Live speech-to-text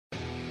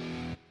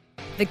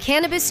The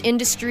cannabis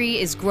industry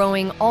is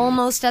growing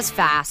almost as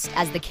fast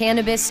as the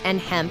cannabis and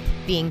hemp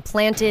being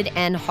planted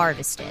and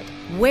harvested.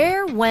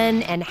 Where,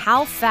 when, and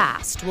how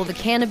fast will the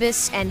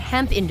cannabis and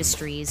hemp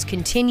industries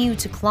continue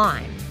to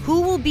climb? Who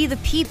will be the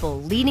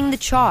people leading the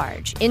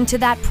charge into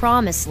that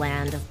promised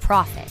land of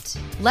profit?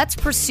 Let's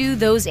pursue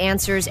those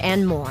answers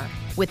and more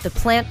with the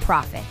Plant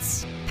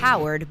Profits,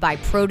 powered by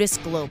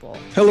Protus Global.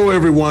 Hello,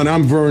 everyone.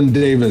 I'm Vern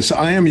Davis.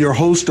 I am your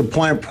host of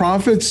Plant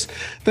Profits.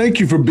 Thank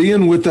you for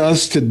being with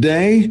us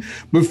today.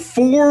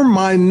 Before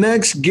my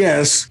next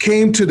guest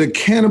came to the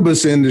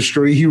cannabis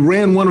industry, he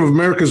ran one of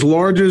America's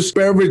largest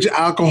beverage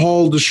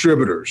alcohol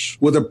distributors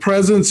with a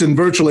presence in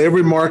virtually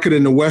every market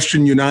in the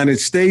Western United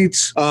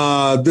States.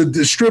 The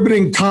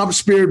distributing top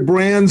spirit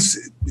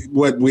brands,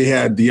 what we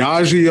had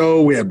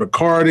Diageo, we had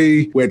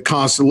Bacardi, we had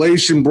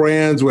Constellation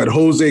brands, we had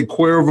Jose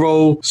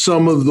Cuervo,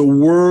 some of the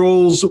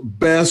world's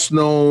best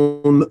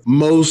known,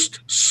 most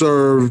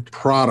served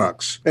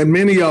products, and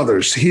many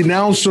others. He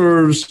now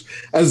serves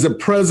as the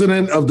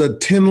president of the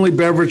Tinley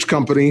Beverage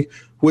Company,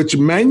 which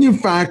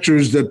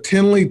manufactures the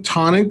Tinley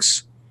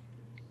Tonics,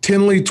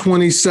 Tinley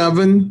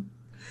 27,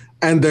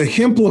 and the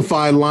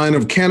Hemplify line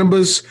of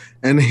cannabis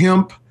and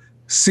hemp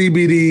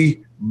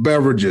CBD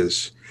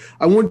beverages.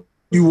 I want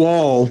you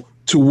all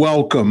to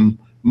welcome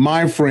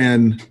my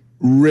friend,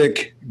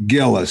 Rick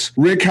Gillis.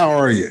 Rick, how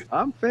are you?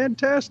 I'm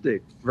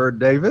fantastic, Vern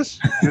Davis.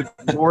 Good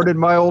morning,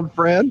 my old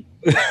friend.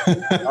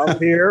 I'm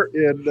here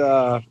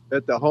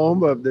at the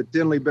home of the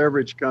Tinley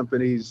Beverage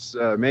Company's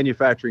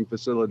manufacturing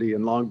facility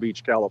in Long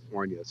Beach,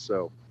 California.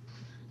 So,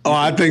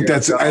 I think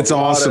that's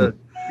awesome.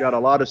 Got a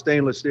lot of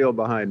stainless steel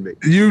behind me.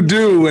 You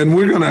do, and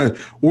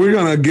we're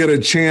gonna get a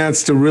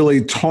chance to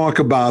really talk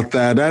about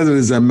that. That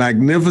is a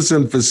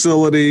magnificent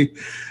facility.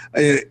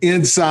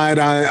 Inside,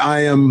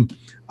 I am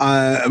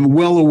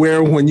well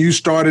aware when you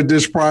started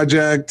this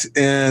project,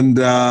 and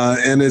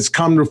it's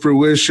come to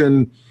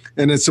fruition.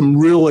 And it's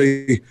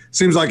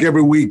seems like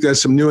every week there's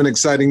some new and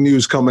exciting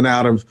news coming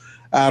out of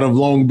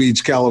Long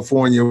Beach,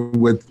 California,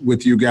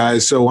 with you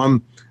guys. So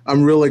I'm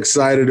real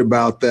excited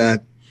about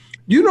that.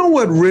 You know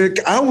what, Rick?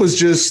 I was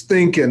just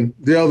thinking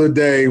the other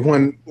day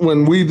when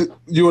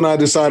you and I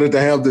decided to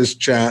have this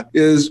chat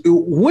is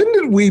when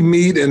did we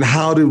meet and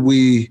how did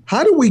we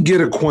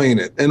get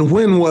acquainted and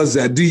when was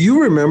that? Do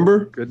you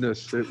remember?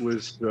 Goodness, it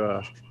was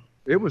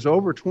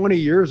over 20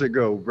 years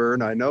ago,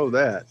 Vern. I know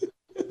that.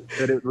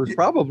 That it was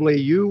probably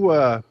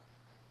you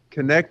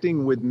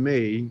connecting with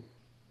me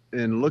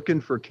and looking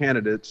for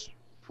candidates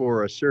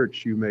for a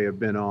search you may have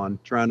been on,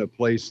 trying to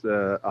place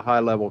a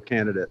high-level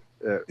candidate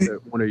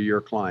at one of your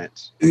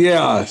clients.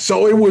 Yeah,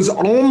 so it was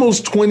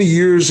almost 20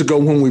 years ago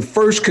when we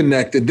first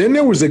connected. Then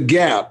there was a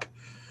gap.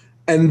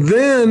 And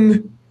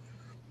then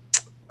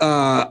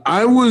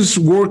I was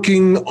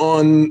working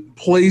on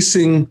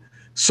placing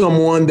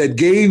someone that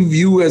gave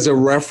you as a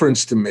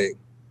reference to me.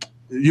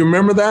 You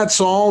remember that,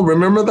 Saul?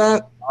 Remember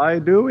that? I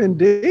do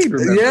indeed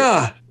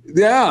remember.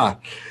 Yeah.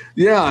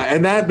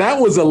 And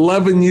that was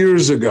 11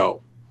 years ago.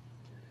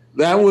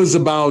 That was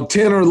about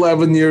 10 or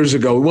 11 years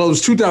ago. Well, it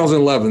was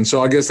 2011,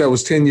 so I guess that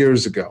was 10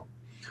 years ago.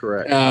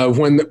 Correct.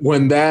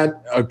 When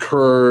that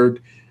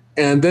occurred.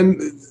 And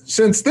then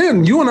since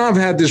then, you and I have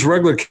had this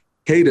regular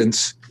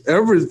cadence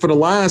for the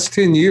last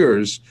 10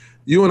 years.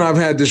 You and I have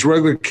had this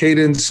regular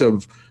cadence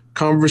of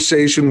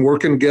conversation,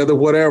 working together,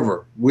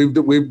 whatever. We've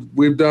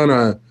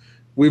done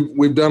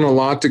a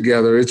lot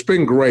together. It's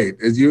been great.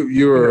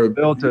 You're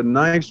built a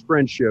nice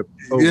friendship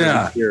over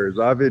the years.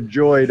 I've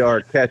enjoyed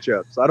our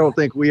catch-ups. I don't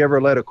think we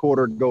ever let a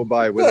quarter go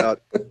by without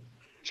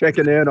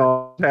checking in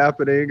on what's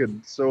happening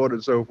and so on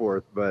and so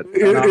forth. But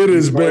it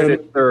has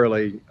been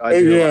thoroughly. I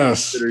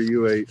consider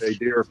you a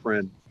dear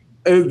friend.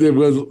 It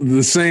was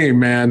the same,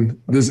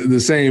 man. The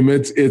same.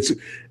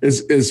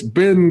 It's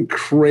been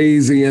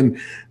crazy, and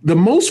the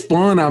most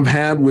fun I've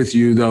had with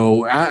you,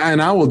 though, and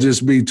I will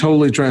just be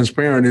totally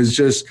transparent, is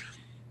just.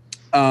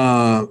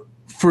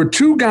 For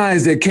two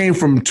guys that came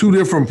from two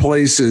different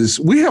places,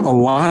 we have a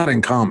lot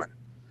in common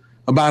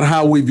about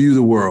how we view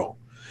the world.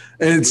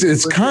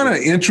 It's kind of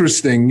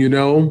interesting, you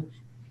know.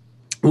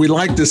 We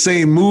like the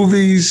same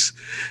movies,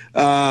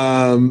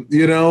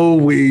 you know.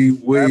 We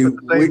laugh at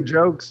the same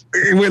jokes.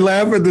 We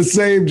laugh at the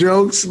same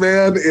jokes,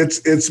 man.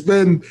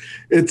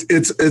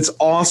 It's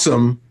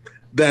awesome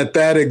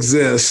that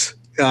exists,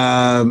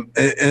 and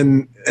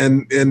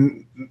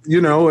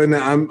you know, and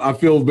I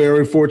feel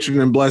very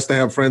fortunate and blessed to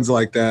have friends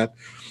like that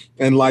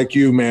and like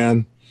you,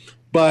 man.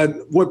 But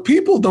what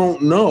people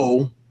don't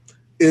know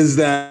is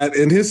that,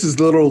 and this is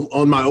little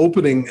on my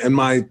opening and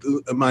my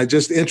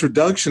just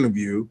introduction of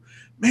you,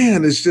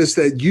 man, it's just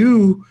that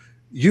you,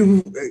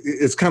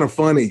 it's kind of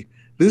funny.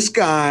 This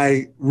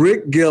guy,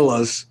 Rick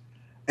Gillis,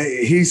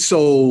 he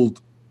sold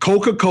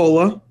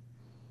Coca-Cola,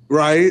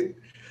 right?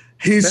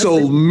 He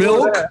sold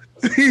milk.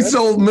 He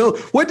sold milk.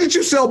 What did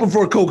you sell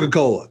before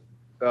Coca-Cola?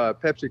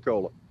 Pepsi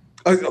Cola.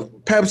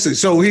 Pepsi.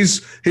 So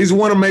he's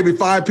one of maybe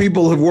 5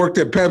 people who've worked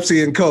at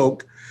Pepsi and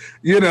Coke,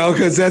 you know,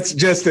 because that's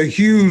just a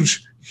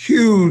huge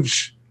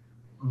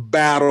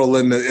battle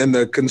in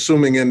the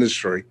consuming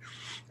industry.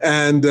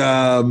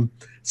 And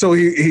so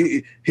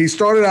he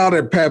started out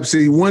at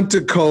Pepsi, went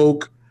to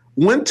Coke,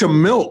 went to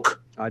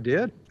milk. I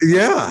did.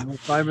 Yeah.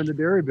 I'm in the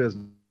dairy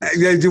business.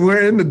 Yeah, you were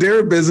in the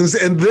dairy business,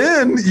 and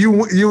then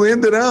you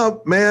ended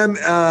up, man,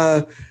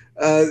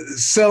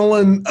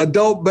 selling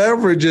adult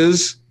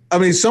beverages. I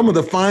mean, some of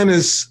the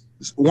finest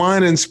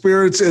wine and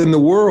spirits in the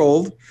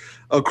world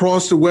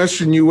across the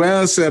Western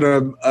U.S. at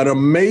a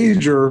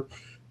major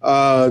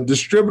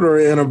distributor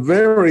in a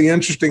very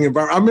interesting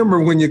environment. I remember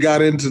when you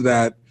got into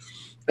that,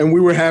 and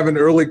we were having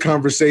early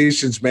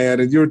conversations, man,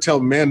 and you were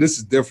telling, man, this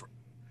is different.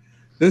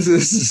 This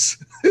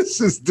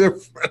is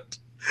different.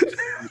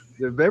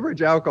 The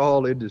beverage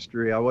alcohol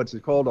industry, what's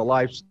it called, a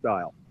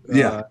lifestyle.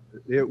 Yeah.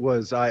 It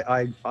was.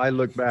 I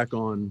look back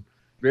on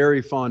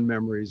very fond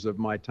memories of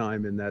my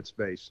time in that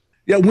space.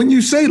 Yeah. When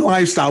you say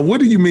lifestyle,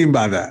 what do you mean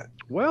by that?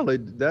 Well,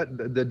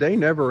 the day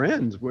never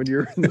ends when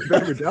you're in the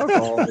beverage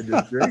alcohol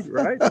industry,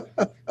 right?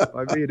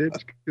 I mean,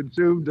 it's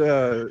consumed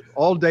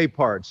all day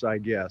parts, I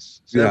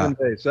guess. 7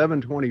 days,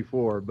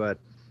 7/24. But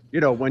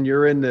when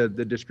you're in the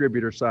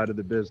distributor side of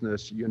the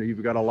business,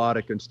 you've got a lot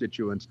of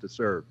constituents to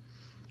serve.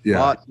 Yeah.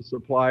 Lots of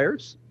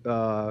suppliers.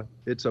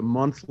 It's a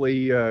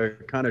monthly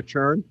kind of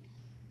churn.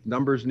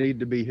 Numbers need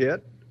to be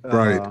hit.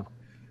 Right.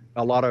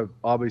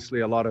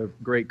 Obviously a lot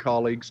of great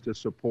colleagues to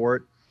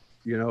support,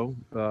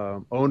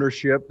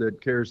 ownership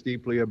that cares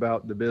deeply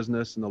about the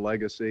business and the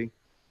legacy.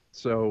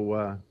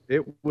 So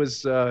it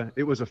was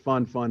a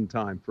fun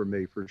time for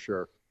me, for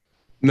sure.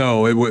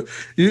 No, it was.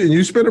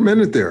 You spent a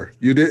minute there.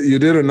 You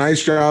did a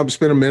nice job.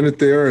 Spent a minute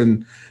there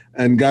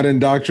and got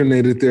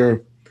indoctrinated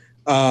there.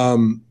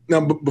 Now,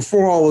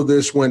 before all of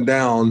this went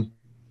down,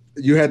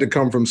 you had to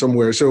come from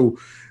somewhere. So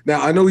now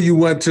I know you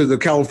went to the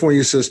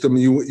California system.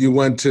 You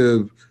went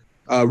to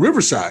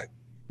Riverside.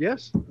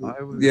 Yes,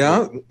 I was.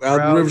 Yeah,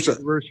 proud Riverside.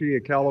 University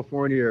of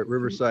California at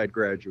Riverside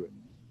graduate.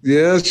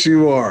 Yes,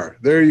 you are.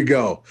 There you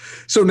go.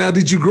 So now,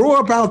 did you grow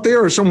up out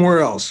there or somewhere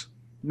else?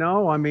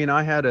 No, I mean,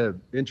 I had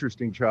an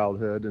interesting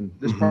childhood, and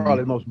this is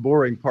probably the most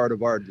boring part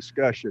of our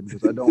discussion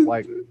because I don't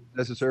like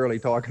necessarily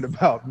talking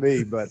about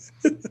me, but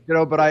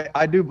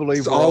I do believe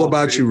it's all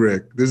about you,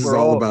 Rick. This is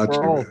all about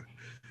you.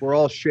 We're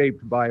all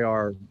shaped by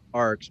our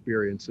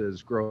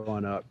experiences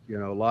growing up.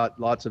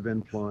 Lots of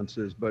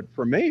influences. But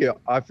for me,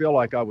 I feel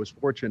like I was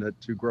fortunate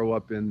to grow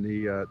up in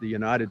the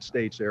United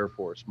States Air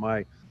Force.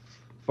 My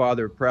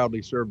father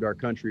proudly served our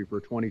country for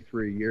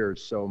 23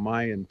 years, so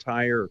my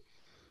entire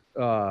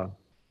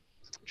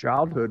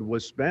childhood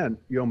was spent,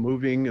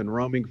 moving and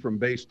roaming from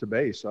base to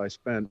base. I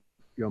spent,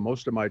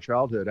 most of my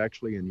childhood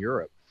actually in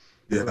Europe.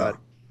 Yeah. But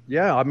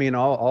yeah, I mean,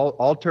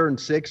 I'll turn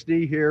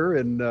 60 here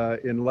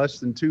in less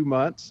than 2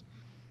 months.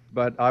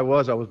 But I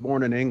was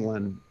born in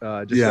England,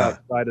 just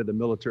outside of the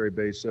military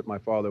base that my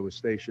father was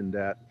stationed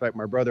at. In fact,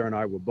 my brother and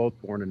I were both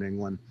born in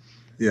England.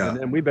 Yeah. And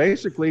then we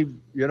basically,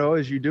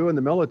 as you do in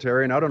the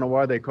military, and I don't know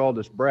why they called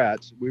us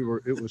brats.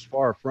 It was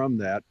far from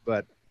that.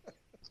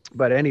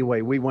 But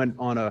anyway, we went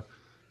on a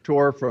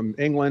tour from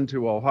England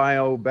to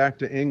Ohio, back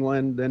to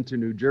England, then to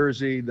New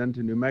Jersey, then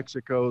to New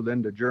Mexico,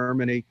 then to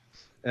Germany.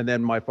 And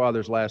then my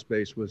father's last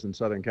base was in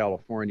Southern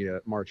California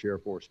at March Air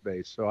Force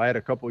Base. So I had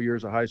a couple of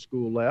years of high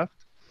school left.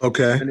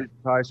 Okay. Finished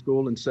high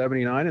school in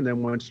 79 and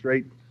then went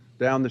straight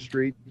down the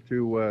street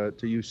to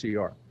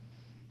UCR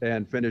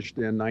and finished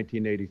in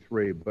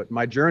 1983. But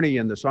my journey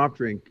in the soft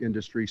drink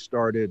industry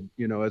started,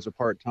 as a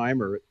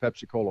part-timer at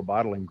Pepsi-Cola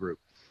Bottling Group.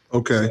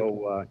 Okay.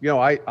 So,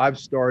 I've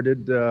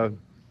started,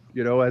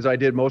 as I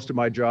did most of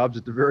my jobs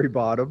at the very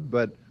bottom,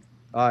 but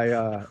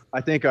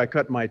I think I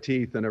cut my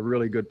teeth in a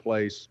really good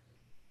place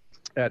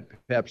at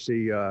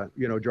Pepsi,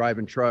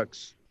 driving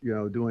trucks,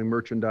 doing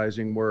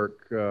merchandising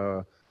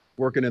work,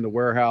 working in the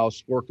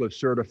warehouse, forklift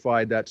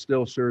certified. That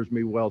still serves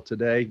me well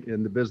today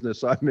in the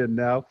business I'm in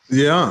now.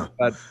 Yeah.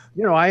 But,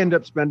 I ended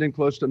up spending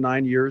close to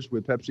 9 years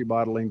with Pepsi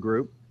Bottling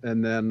Group.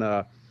 And then,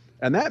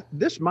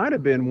 this might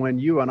have been when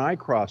you and I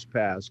crossed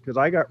paths because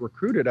I got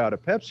recruited out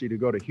of Pepsi to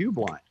go to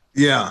Hubeline.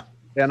 Yeah.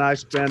 And I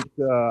spent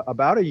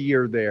about a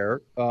year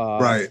there.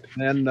 Right.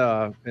 And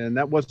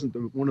that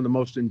wasn't one of the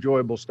most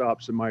enjoyable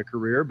stops in my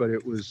career, but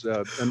it was.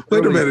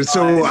 Wait a minute.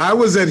 So I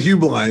was at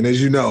Hubeline,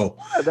 as you know.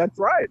 Yeah, that's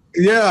right.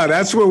 Yeah,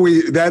 that's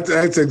where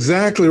that's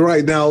exactly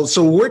right. Now,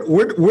 so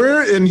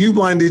where in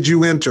Hubeline did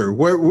you enter?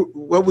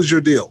 What was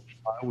your deal?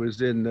 I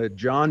was in the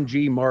John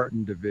G.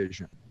 Martin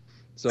division.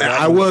 So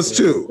I was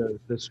too.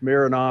 The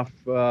Smirnoff.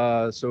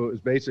 So it was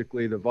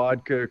basically the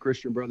vodka,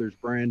 Christian Brothers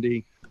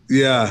brandy.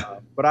 Yeah.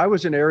 But I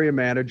was an area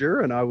manager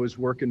and I was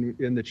working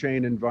in the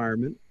chain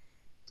environment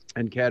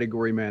and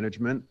category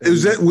management.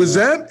 Was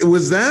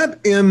that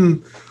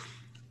in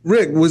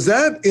Rick? Was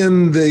that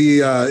in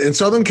the in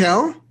Southern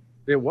Cal?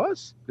 It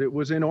was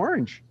in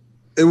Orange.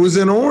 It was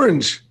in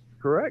Orange.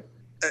 Correct.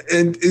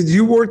 And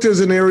you worked as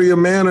an area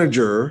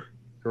manager.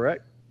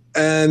 Correct.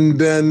 And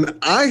then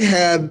I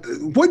had,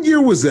 what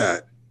year was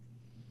that?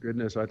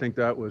 Goodness, I think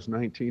that was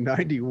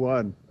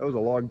 1991. That was a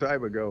long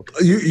time ago.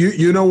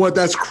 You know what?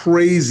 That's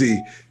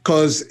crazy.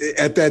 Because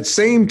at that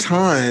same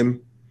time,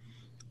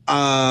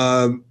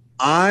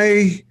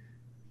 I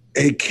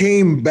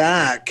came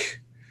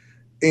back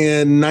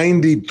in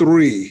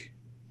 93.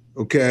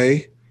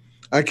 Okay.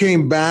 I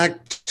came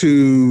back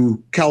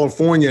to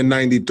California in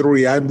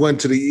 93. I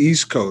went to the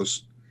East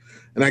Coast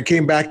and I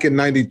came back in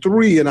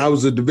 93 and I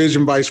was a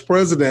division vice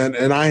president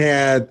and I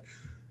had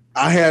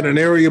an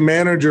area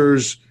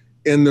managers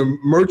in the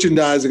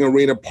merchandising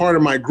arena. Part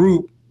of my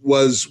group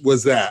was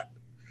that.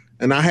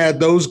 And I had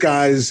those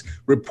guys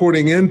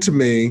reporting into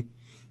me.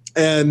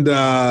 And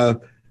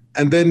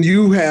then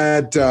you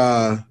had,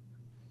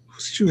 what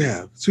did you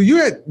have? So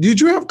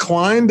did you have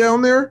Klein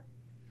down there?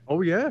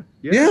 Oh yeah.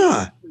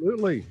 Yeah.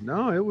 Absolutely.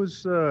 No, it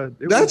was.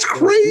 That's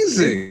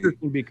crazy.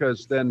 Interesting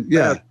because then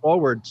Yeah. fast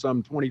forward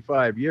some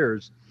 25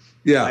 years,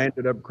 Yeah. I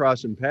ended up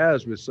crossing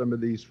paths with some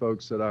of these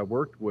folks that I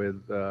worked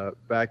with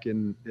back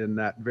in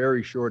that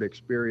very short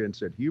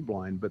experience at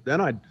Hubeline. But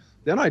then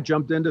I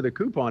jumped into the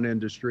coupon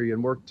industry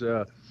and worked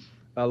a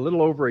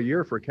little over a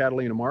year for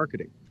Catalina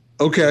Marketing.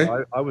 Okay.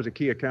 So I was a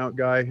key account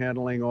guy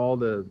handling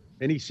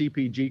any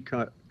CPG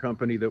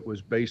company that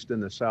was based in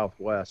the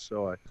Southwest.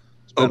 So I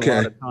spent a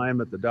lot of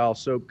time at the Dial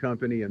Soap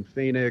Company in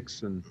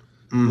Phoenix and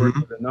worked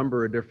with a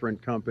number of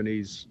different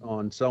companies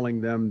on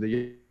selling them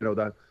the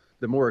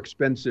more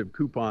expensive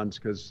coupons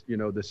because,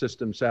 the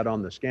system sat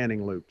on the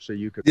scanning loop. So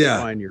you could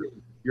find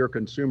your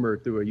consumer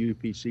through a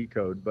UPC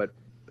code. But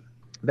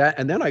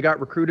and then I got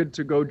recruited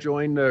to go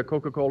join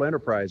Coca-Cola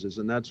Enterprises.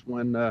 And that's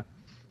when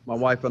my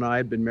wife and I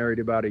had been married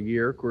about a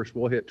year. Of course,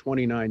 we'll hit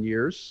 29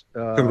 years.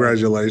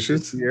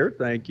 Congratulations. This year.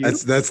 Thank you.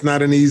 That's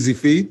not an easy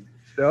feat.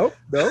 Nope.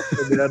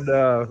 And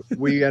then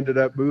we ended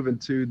up moving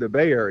to the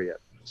Bay Area.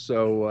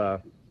 So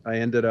I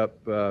ended up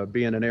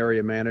being an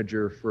area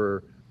manager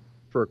for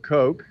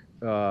Coke,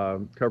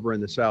 covering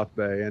the South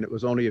Bay. And it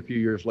was only a few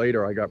years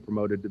later I got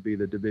promoted to be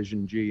the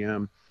division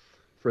GM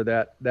for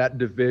that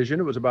division.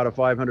 It was about a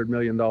 $500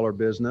 million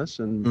business.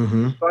 And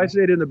so I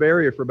stayed in the Bay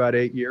Area for about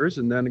 8 years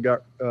and then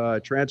got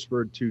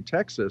transferred to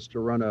Texas to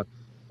run a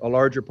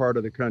larger part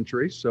of the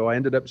country. So I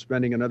ended up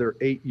spending another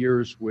 8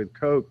 years with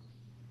Coke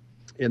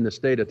in the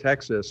state of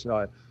Texas.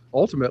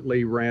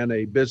 Ultimately ran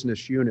a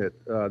business unit.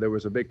 There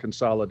was a big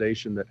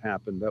consolidation that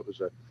happened. That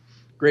was a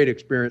great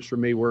experience for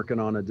me working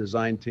on a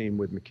design team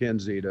with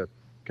McKinsey to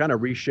kind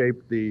of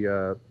reshape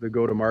the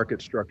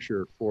go-to-market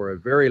structure for a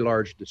very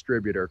large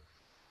distributor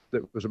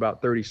that was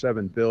about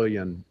 $37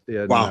 billion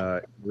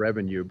in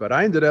revenue. But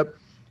I ended up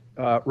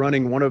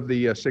running one of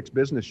the 6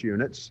 business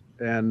units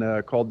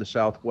and called the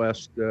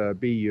Southwest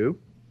BU.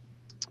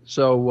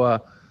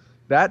 So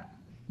that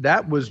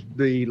was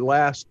the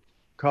last,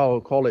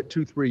 call it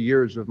 2-3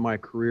 years of my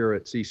career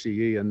at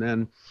CCE. And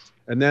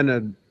then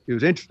it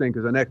was interesting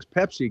because the next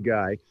Pepsi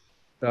guy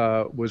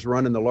was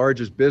running the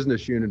largest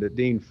business unit at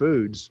Dean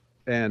Foods,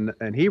 and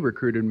he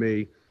recruited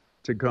me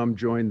to come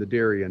join the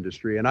dairy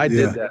industry. And I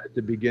did that at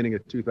the beginning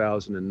of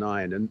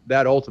 2009. And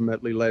that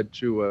ultimately led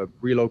to a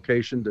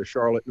relocation to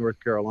Charlotte, North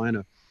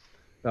Carolina.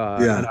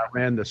 And I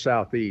ran the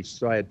Southeast.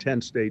 So I had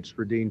 10 states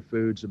for Dean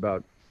Foods,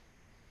 about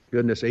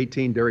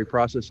 18 dairy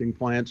processing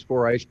plants,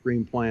 4 ice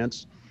cream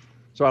plants.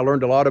 So I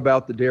learned a lot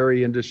about the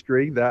dairy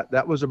industry.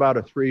 That was about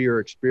a 3-year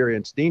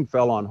experience. Dean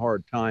fell on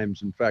hard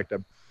times. In fact,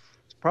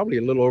 it's probably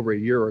a little over a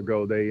year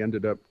ago, they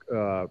ended up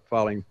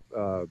filing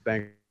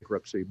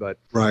bankruptcy. But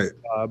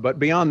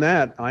beyond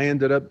that, I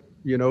ended up,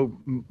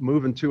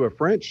 moving to a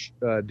French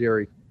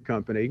dairy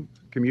company,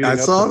 commuting up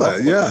to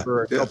Buffalo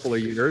for a couple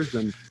of years,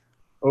 and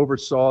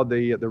oversaw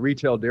the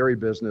retail dairy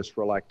business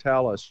for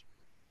Lactalis,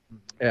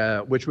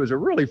 which was a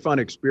really fun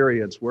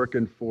experience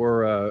working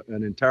for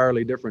an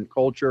entirely different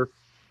culture.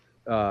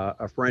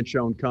 A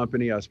French-owned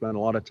company. I spent a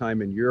lot of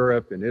time in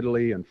Europe, in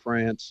Italy, and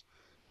France.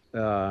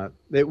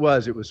 It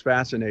was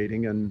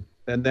fascinating, and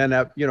then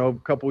a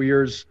couple of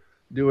years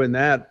doing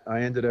that,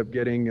 I ended up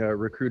getting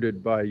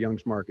recruited by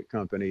Young's Market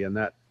Company, and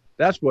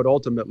that's what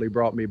ultimately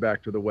brought me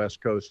back to the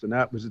West Coast, and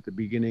that was at the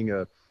beginning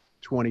of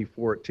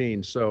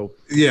 2014. So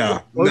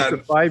close to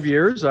 5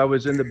 years I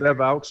was in the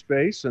Bev Alc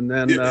space, and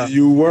then and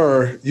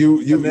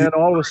then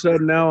all of a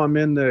sudden now I'm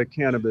in the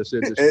cannabis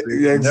industry.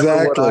 Exactly.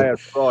 Never what I had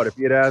thought. If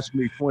you'd asked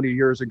me 20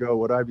 years ago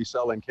would I be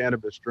selling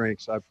cannabis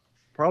drinks, I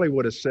probably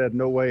would have said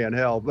no way in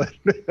hell. But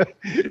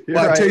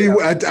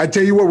I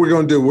tell you what we're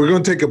going to do. We're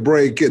going to take a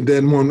break, and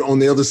then on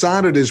the other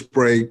side of this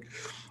break,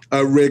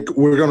 Rick,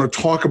 we're going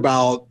to talk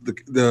about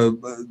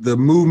the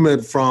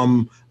movement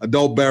from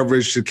adult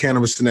beverage to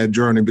cannabis in that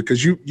journey,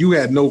 because you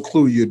had no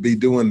clue you'd be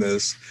doing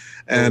this,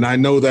 and I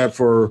know that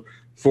for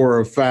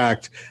a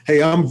fact.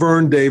 Hey, I'm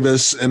Vern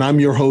Davis, and I'm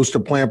your host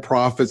of Plant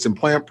Profits, and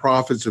Plant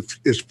Profits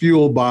is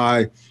fueled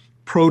by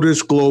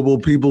Produce Global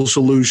People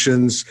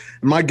Solutions.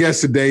 And my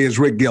guest today is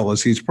Rick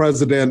Gillis. He's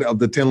president of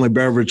the Tinley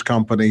Beverage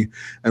Company,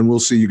 and we'll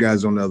see you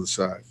guys on the other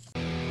side.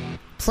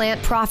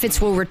 Plant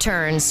Profits will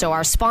return so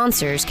our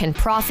sponsors can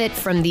profit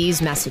from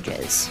these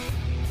messages.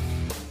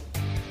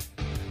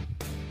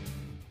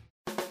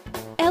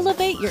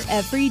 Elevate your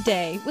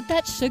everyday with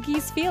that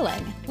Shoogies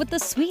feeling with the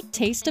sweet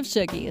taste of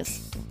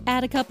Shoogies.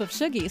 Add a cup of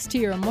Shoogies to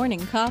your morning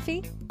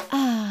coffee.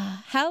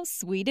 Ah, how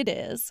sweet it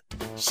is.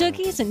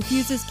 Shoogies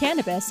infuses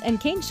cannabis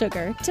and cane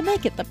sugar to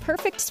make it the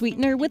perfect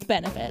sweetener with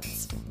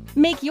benefits.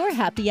 Make your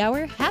happy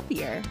hour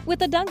happier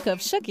with a dunk of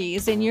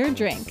Shoogies in your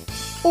drink.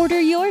 Order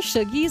your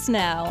Shoogies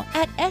now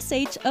at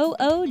SHOOGIES.com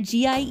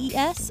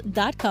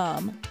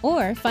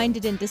or find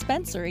it in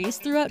dispensaries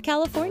throughout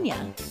California.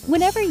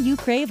 Whenever you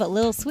crave a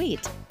little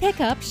sweet, pick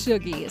up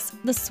Shoogies,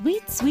 the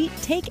sweet, sweet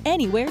take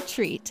anywhere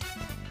treat.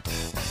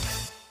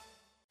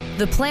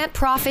 The Plant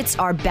Prophets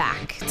are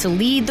back to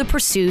lead the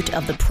pursuit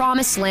of the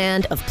promised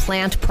land of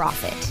plant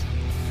profit.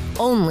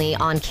 Only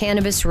on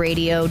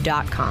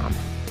CannabisRadio.com.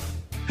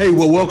 Hey,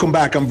 well, welcome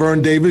back. I'm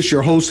Vern Davis,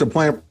 your host of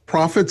Plant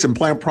Profits, and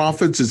Plant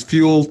Profits is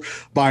fueled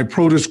by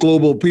Protis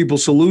Global People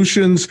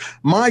Solutions.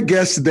 My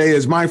guest today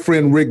is my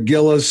friend Rick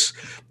Gillis.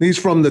 He's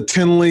from the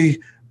Tinley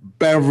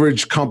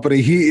Beverage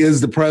Company. He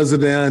is the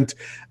president.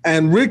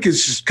 And Rick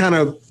is just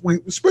we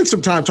spent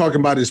some time talking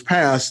about his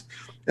past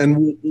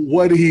and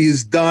what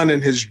he's done in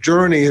his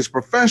journey, his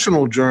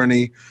professional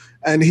journey.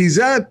 And he's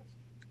at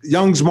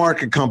Young's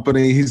Market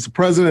Company. He's the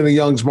president of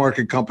Young's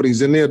Market Company.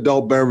 He's in the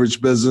adult beverage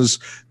business,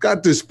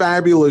 got this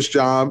fabulous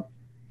job.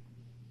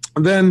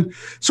 And then,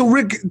 so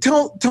Rick,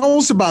 tell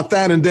us about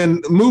that and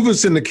then move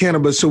us into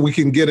cannabis so we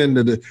can get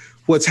into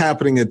what's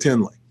happening at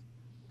Tinley.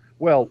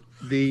 Well,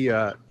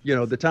 the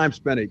time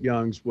spent at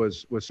Young's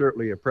was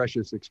certainly a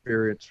precious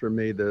experience for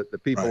me. The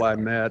people I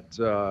met,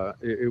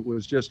 it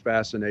was just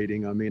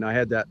fascinating. I mean, I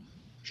had that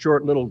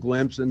short little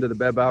glimpse into the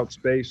bev out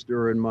space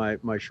during my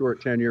short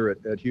tenure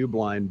at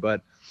Hubeline,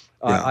 but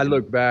I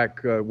look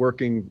back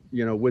working,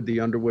 with the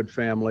Underwood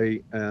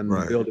family and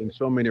building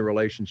so many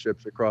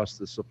relationships across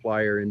the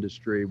supplier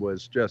industry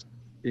was just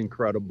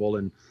incredible.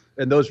 And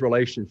those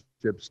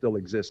relationships still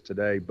exist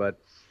today. But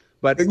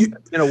what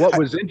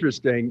was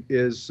interesting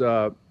is,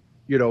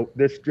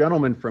 this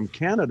gentleman from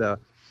Canada,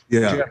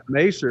 Jeff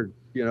Macer,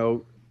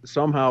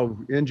 somehow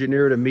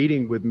engineered a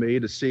meeting with me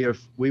to see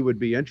if we would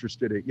be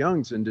interested at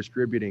Young's in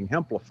distributing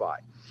Hemplify,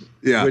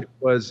 which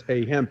was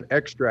a hemp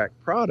extract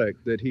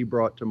product that he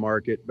brought to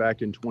market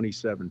back in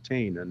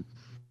 2017. And,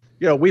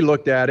 we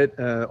looked at it.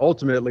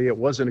 Ultimately, it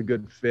wasn't a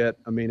good fit.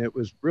 I mean, it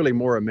was really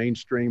more a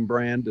mainstream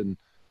brand. And,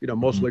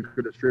 most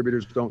liquor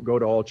distributors don't go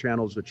to all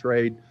channels of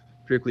trade,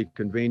 particularly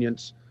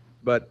convenience.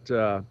 But,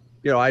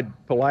 I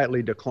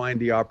politely declined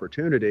the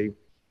opportunity.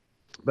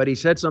 But he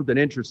said something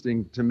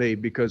interesting to me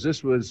because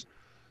this was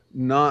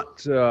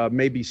not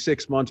maybe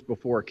 6 months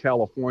before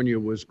California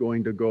was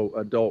going to go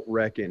adult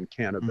rec in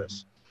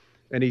cannabis.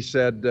 And he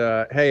said,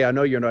 hey, I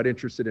know you're not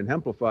interested in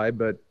Hemplify,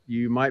 but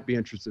you might be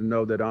interested to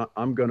know that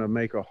I'm going to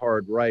make a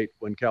hard right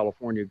when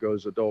California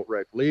goes adult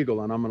rec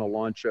legal, and I'm going to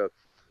launch a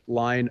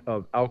line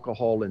of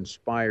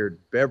alcohol-inspired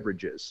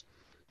beverages,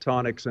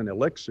 tonics and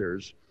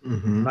elixirs.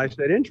 And I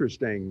said,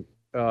 interesting.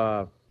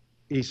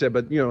 He said,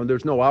 but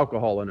there's no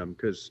alcohol in them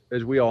because,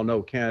 as we all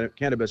know,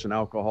 cannabis and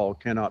alcohol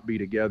cannot be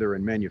together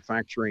in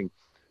manufacturing,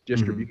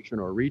 distribution,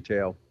 or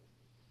retail.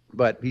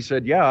 But he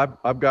said, yeah,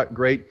 I've got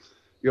great,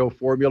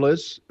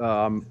 formulas.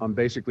 I'm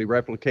basically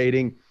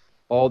replicating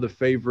all the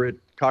favorite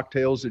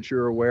cocktails that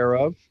you're aware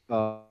of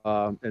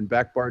and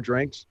back bar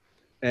drinks,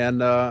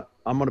 and I'm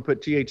going to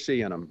put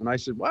THC in them. And I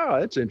said, wow,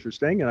 that's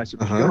interesting. And I said,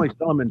 but you only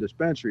sell them in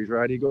dispensaries,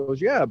 right? He goes,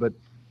 yeah, but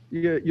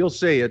you'll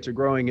see, it's a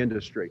growing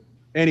industry.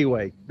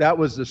 Anyway, that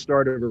was the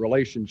start of a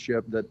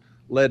relationship that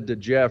led to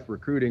Jeff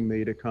recruiting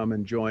me to come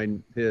and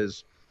join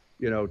his,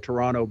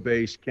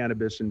 Toronto-based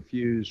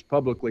cannabis-infused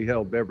publicly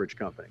held beverage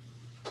company.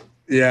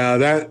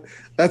 Yeah,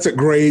 that's a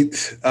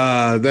great,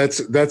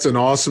 that's an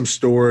awesome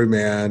story,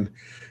 man.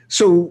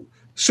 So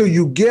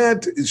you're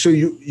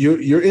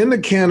in the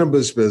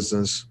cannabis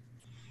business,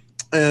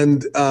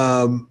 and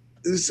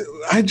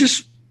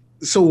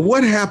so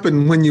what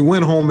happened when you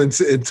went home and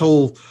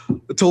told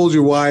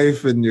your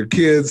wife and your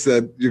kids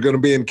that you're going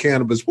to be in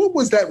cannabis? What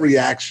was that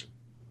reaction?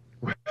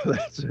 Well,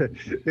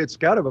 it's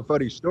kind of a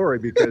funny story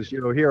because,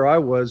 here I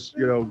was,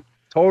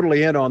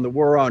 totally in on the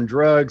war on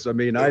drugs. I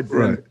mean, I'd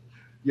been,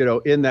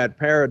 in that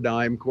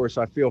paradigm. Of course,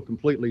 I feel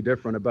completely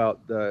different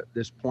about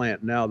this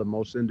plant now, the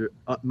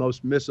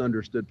most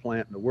misunderstood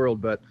plant in the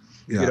world. But,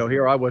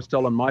 here I was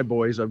telling my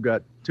boys, I've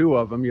got two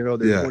of them, they're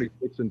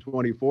 26 and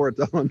 24,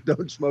 telling them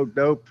don't smoke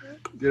dope.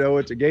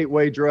 It's a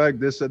gateway drug,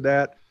 this and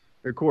that.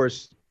 Of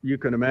course, you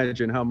can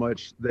imagine how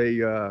much they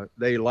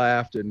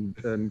laughed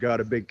and got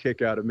a big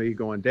kick out of me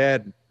going,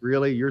 Dad,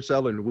 really? You're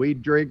selling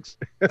weed drinks?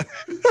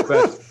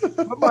 but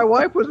my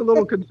wife was a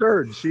little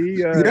concerned.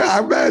 She, I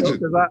imagine.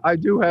 Because I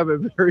do have a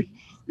very,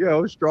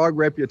 strong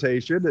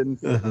reputation.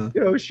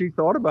 And, she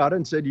thought about it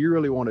and said, you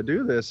really want to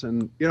do this?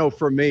 And,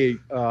 for me,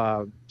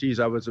 I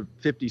was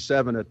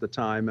 57 at the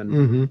time.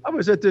 And I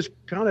was at this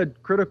kind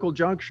of critical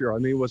juncture. I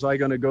mean, was I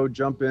going to go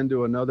jump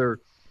into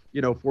another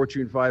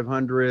Fortune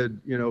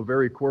 500,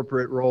 very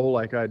corporate role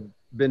like I'd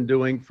been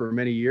doing for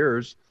many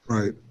years.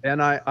 Right.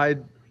 And I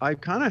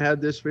kind of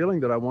had this feeling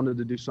that I wanted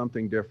to do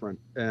something different.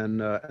 And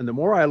the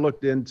more I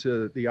looked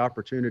into the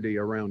opportunity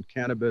around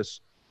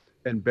cannabis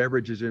and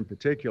beverages in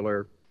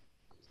particular,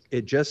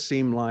 it just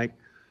seemed like,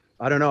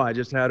 I don't know, I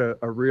just had a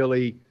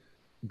really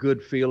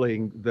good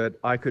feeling that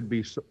I could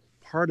be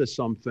part of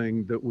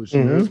something that was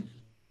new,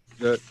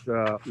 that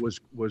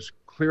was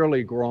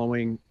clearly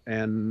growing.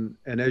 And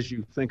as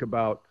you think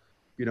about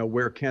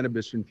where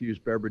cannabis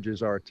infused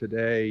beverages are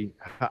today,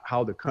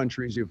 how the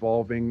country's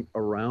evolving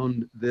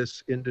around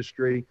this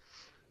industry,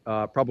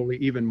 probably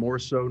even more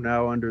so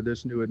now under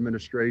this new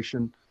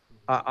administration.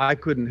 I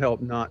couldn't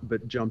help not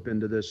but jump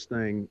into this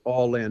thing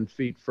all in,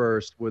 feet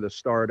first, with a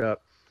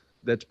startup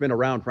that's been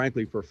around,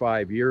 frankly, for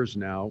 5 years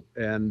now.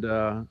 And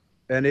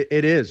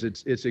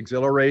it's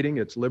exhilarating,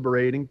 it's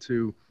liberating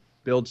to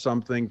build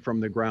something from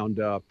the ground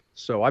up.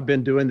 So I've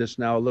been doing this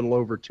now a little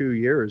over 2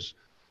 years,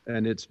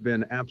 and it's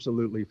been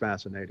absolutely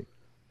fascinating.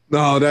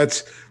 No,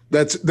 that's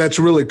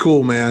really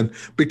cool, man.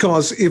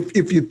 Because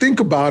if you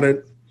think about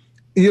it,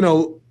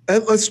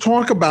 let's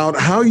talk about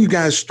how you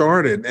guys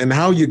started and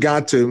how you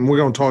got to. And we're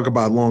going to talk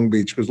about Long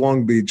Beach, because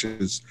Long Beach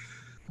is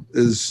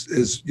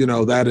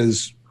that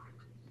is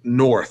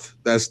north.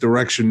 That's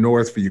direction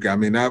north for you guys. I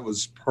mean, that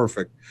was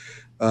perfect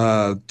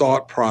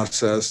thought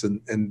process,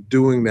 and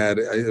doing that.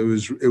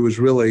 It was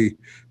really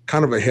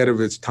kind of ahead of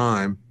its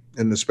time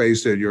in the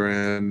space that you're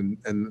in,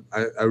 and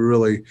I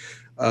really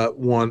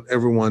want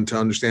everyone to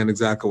understand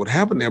exactly what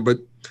happened there. But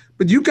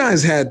you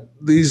guys had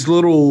these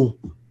little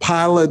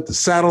pilot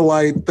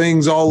satellite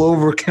things all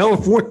over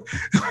California.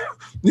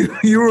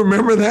 You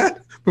remember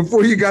that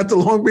before you got to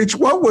Long Beach?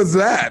 What was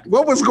that?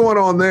 What was going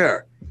on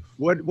there?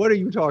 What are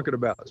you talking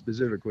about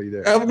specifically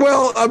there?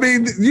 Well, I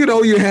mean,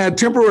 you had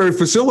temporary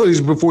facilities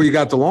before you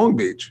got to Long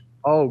Beach.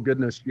 Oh,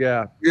 goodness.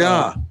 Yeah.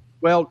 Yeah.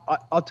 Well,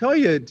 I'll tell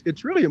you,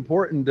 it's really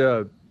important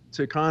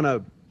to kind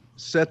of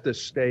set the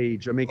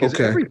stage. I mean, because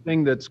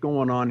everything that's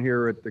going on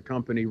here at the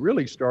company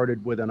really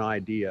started with an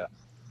idea,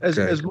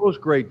 as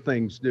most great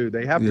things do.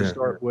 They have to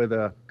start with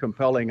a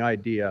compelling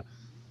idea.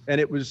 And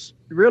it was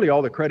really,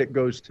 all the credit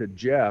goes to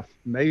Jeff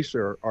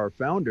Macer, our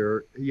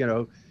founder.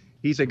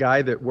 He's a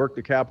guy that worked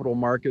the capital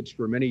markets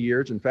for many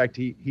years. In fact,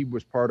 he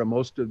was part of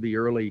most of the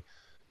early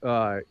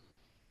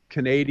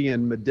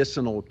Canadian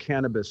medicinal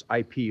cannabis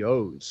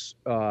IPOs.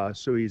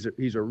 So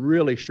he's a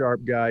really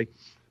sharp guy,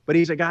 but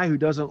he's a guy who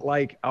doesn't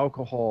like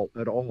alcohol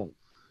at all.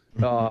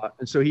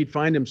 And so he'd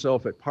find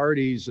himself at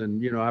parties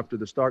and, after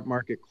the stock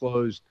market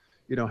closed,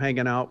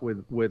 hanging out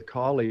with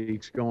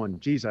colleagues going,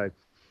 geez, I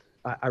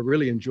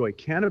really enjoy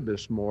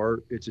cannabis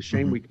more. It's a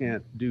shame we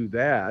can't do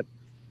that.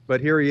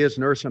 But here he is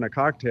nursing a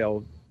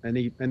cocktail. And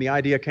the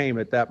idea came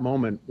at that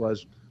moment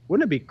was,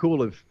 wouldn't it be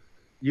cool if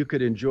you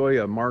could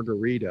enjoy a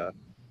margarita,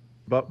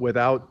 but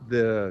without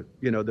the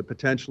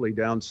potentially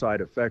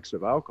downside effects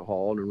of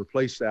alcohol, and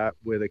replace that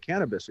with a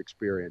cannabis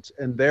experience?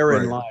 And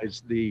therein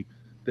lies the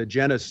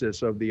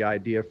genesis of the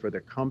idea for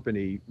the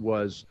company,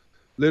 was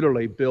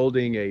literally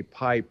building a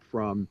pipe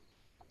from,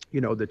 the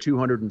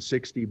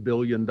 $260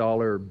 billion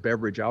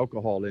beverage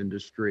alcohol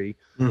industry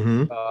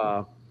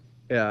to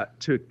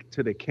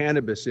the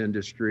cannabis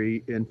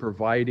industry, in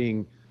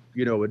providing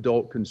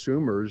adult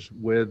consumers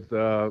with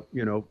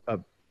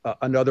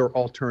another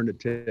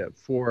alternative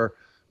for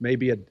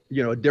maybe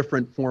a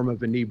different form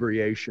of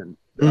inebriation.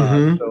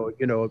 So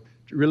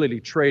really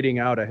trading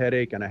out a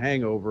headache and a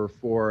hangover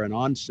for an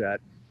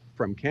onset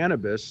from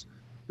cannabis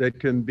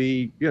that can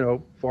be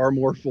far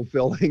more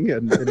fulfilling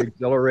and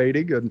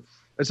exhilarating. And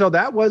so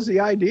that was the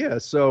idea.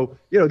 So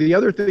the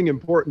other thing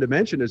important to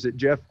mention is that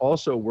Jeff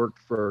also worked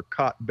for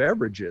Cott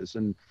Beverages,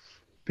 and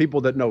people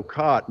that know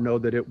Cott know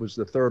that it was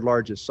the third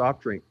largest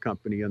soft drink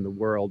company in the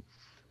world,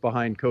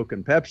 behind Coke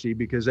and Pepsi,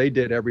 because they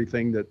did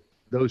everything that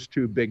those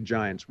two big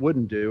giants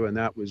wouldn't do, and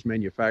that was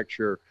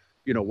manufacture,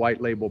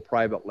 white label,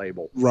 private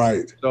label.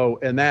 Right. So,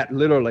 and that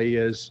literally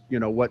is,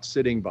 what's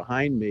sitting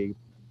behind me,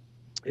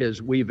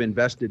 is we've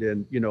invested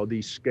in,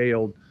 these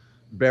scaled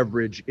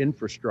beverage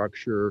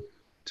infrastructure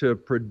to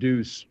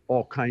produce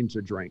all kinds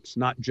of drinks,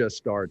 not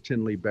just our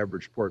Tinley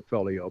beverage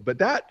portfolio. But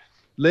that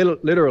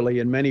literally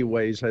in many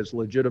ways has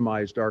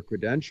legitimized our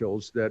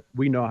credentials, that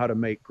we know how to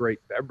make great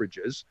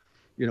beverages.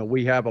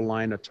 We have a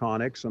line of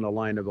tonics and a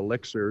line of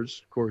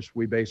elixirs. Of course,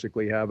 we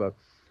basically have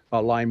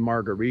a lime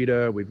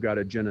margarita. We've got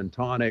a gin and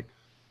tonic.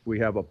 We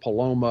have a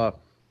Paloma,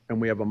 and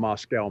we have a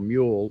Moscow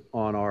Mule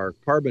on our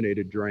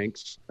carbonated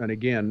drinks. And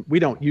again, we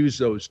don't use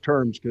those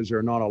terms because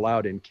they're not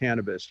allowed in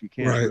cannabis. You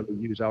can't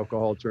really use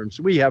alcohol terms.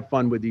 So we have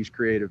fun with these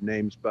creative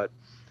names. But,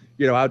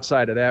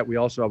 outside of that, we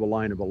also have a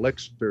line of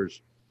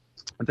elixirs.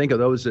 I think of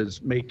those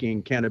as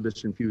making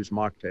cannabis-infused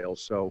mocktails.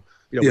 So,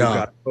 we've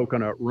got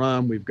coconut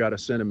rum, we've got a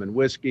cinnamon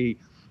whiskey,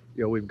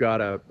 we've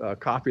got a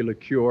coffee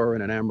liqueur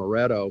and an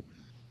amaretto,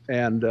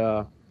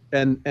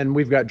 and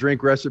we've got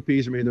drink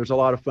recipes. I mean, there's a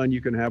lot of fun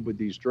you can have with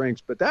these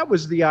drinks. But that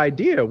was the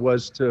idea,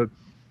 was to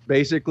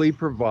basically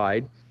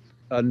provide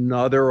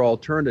another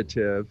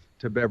alternative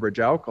to beverage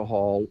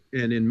alcohol.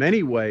 And in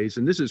many ways,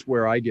 and this is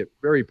where I get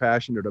very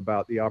passionate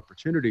about the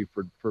opportunity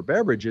for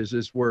beverages,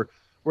 is we're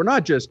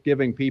not just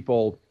giving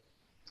people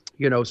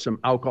some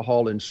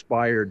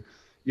alcohol-inspired,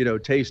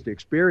 taste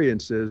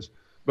experiences,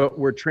 but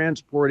we're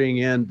transporting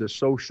in the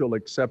social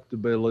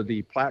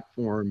acceptability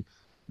platform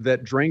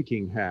that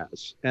drinking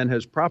has and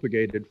has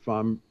propagated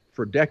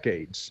for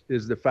decades,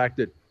 is the fact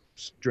that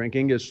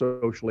drinking is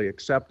socially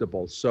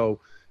acceptable. So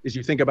as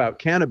you think about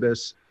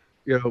cannabis,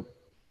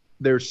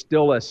 there's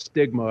still a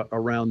stigma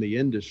around the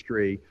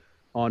industry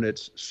on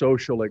its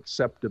social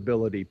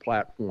acceptability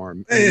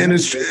platform. And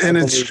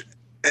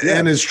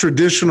its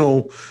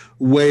traditional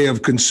way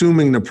of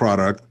consuming the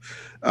product.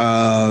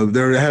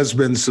 There has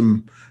been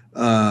some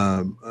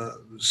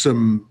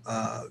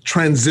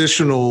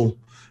transitional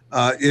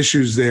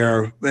issues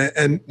there,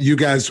 and you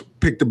guys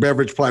picked the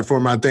beverage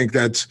platform. I think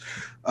that's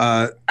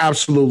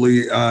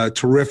absolutely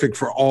terrific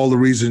for all the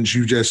reasons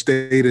you just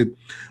stated.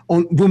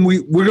 We're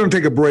going to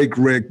take a break,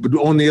 Rick, but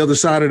on the other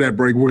side of that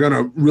break, we're going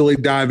to really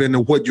dive into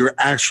what you're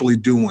actually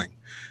doing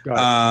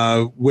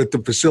with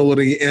the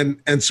facility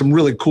and some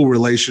really cool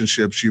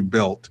relationships you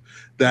built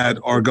that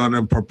are going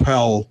to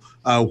propel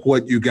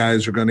what you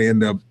guys are going to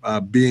end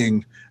up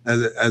being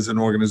as an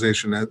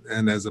organization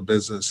and as a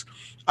business.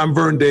 I'm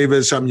Vern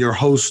Davis. I'm your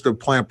host of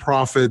Plant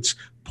Profits.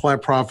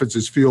 Plant Profits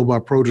is fueled by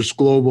Produce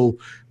Global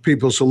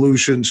People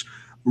Solutions.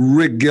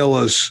 Rick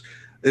Gillis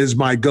is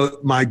my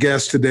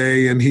guest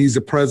today, and he's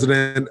the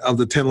president of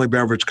the Tinley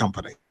Beverage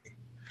Company.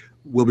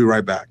 We'll be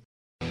right back.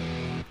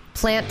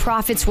 Plant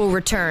Profits will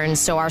return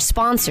so our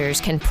sponsors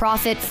can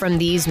profit from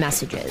these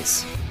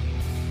messages.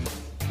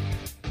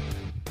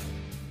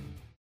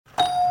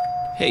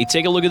 Hey,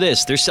 take a look at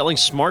this. They're selling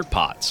smart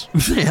pots.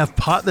 They have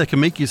pot that can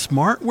make you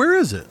smart? Where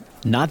is it?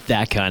 Not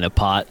that kind of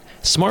pot.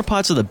 Smart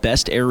pots are the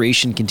best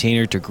aeration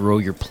container to grow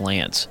your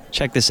plants.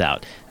 Check this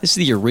out. This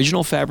is the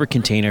original fabric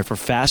container for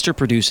faster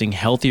producing,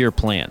 healthier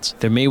plants.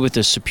 They're made with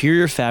a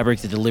superior fabric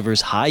that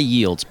delivers high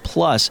yields.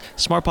 Plus,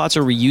 smart pots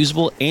are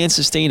reusable and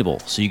sustainable,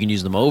 so you can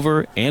use them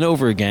over and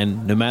over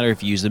again, no matter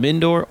if you use them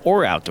indoor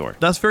or outdoor.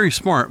 That's very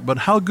smart, but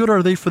how good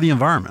are they for the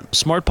environment?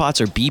 Smart pots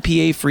are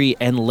BPA-free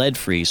and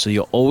lead-free, so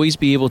you'll always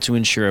be able to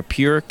ensure a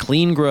pure,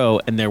 clean grow,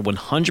 and they're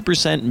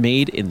 100%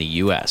 made in the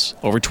U.S.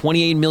 Over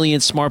 28 million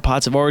smart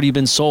pots have already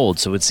been sold,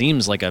 so it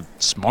seems like a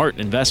smart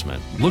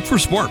investment. Look for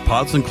smart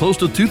pots in close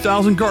to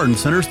 2,000 garden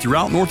centers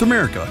throughout North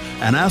America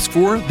and ask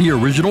for the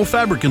original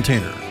fabric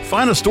container.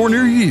 Find a store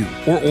near you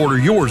or order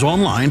yours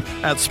online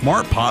at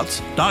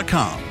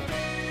smartpots.com.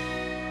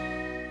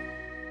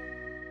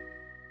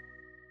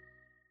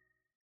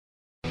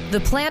 The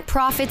Plant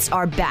Profits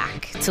are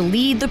back to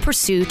lead the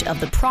pursuit of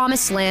the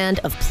promised land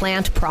of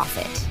plant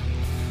profit.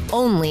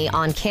 Only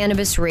on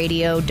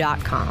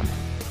CannabisRadio.com.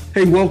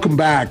 Hey, welcome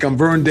back. I'm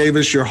Vern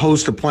Davis, your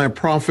host of Plant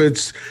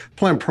Profits.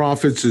 Plant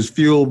Profits is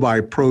fueled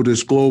by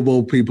Produce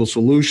Global People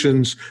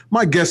Solutions.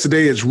 My guest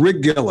today is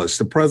Rick Gillis,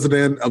 the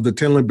president of the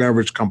Tinley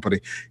Beverage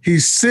Company.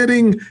 He's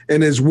sitting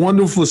in his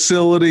wonderful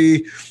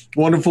facility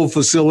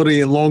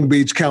in Long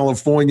Beach,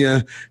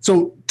 California.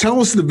 So tell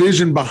us the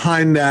vision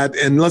behind that,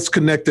 and let's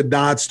connect the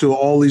dots to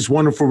all these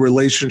wonderful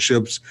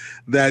relationships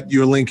that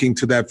you're linking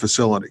to that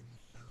facility.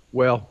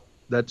 Well,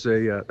 that's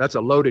a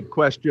loaded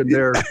question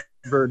there,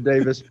 Vern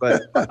Davis,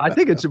 but I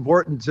think it's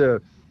important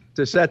to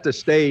set the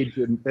stage,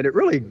 and it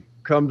really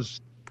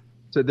comes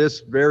to this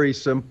very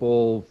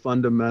simple,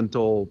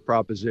 fundamental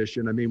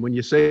proposition. I mean, when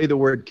you say the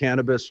word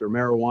cannabis or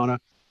marijuana,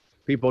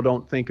 people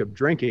don't think of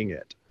drinking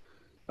it.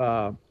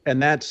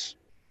 And that's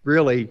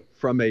really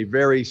from a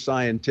very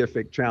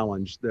scientific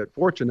challenge that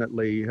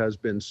fortunately has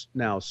been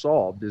now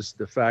solved, is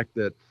the fact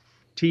that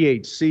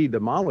THC, the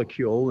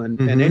molecule, and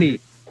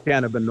any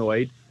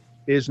cannabinoid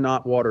is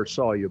not water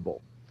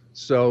soluble.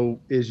 So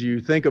as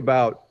you think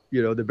about,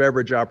 the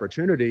beverage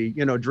opportunity,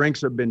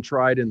 drinks have been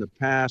tried in the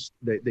past.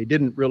 They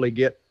didn't really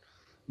get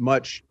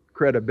much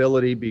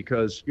credibility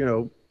because,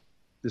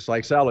 it's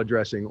like salad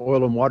dressing,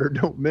 oil and water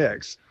don't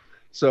mix.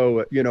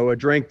 So, a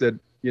drink that,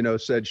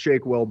 said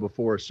shake well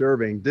before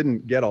serving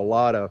didn't get a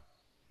lot of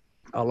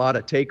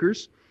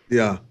takers.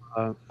 Yeah.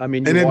 And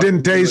it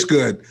didn't taste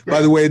good.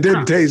 By the way, it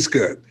didn't taste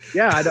good.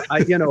 Yeah,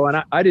 I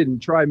didn't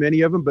try many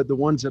of them, but the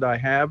ones that I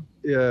have,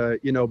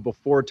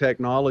 before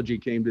technology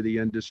came to the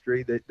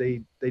industry,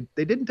 they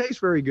didn't taste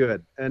very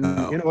good. And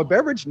a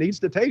beverage needs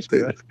to taste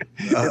good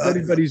if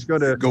anybody's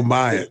going to go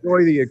buy it,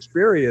 enjoy the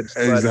experience.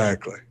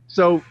 Exactly.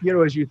 So,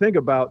 as you think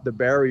about the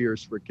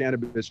barriers for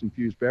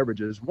cannabis-infused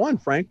beverages, one,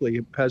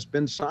 frankly, has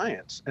been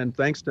science. And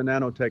thanks to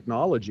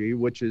nanotechnology,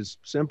 which is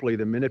simply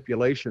the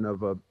manipulation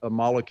of a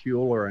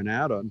molecule or an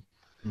atom,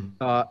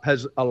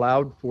 has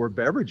allowed for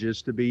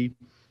beverages to be,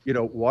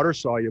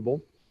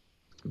 water-soluble,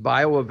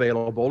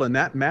 bioavailable. And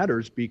that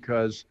matters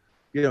because,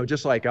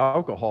 just like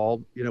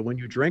alcohol, when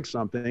you drink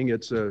something,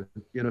 it's a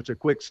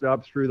quick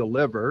stop through the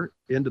liver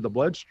into the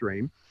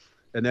bloodstream.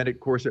 And then, of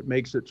course, it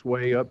makes its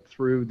way up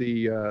through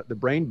the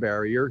brain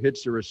barrier,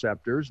 hits the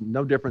receptors,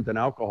 no different than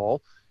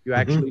alcohol. You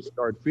actually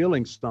start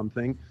feeling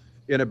something.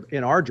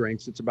 In our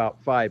drinks, it's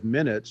about 5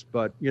 minutes,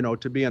 but,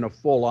 to be in a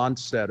full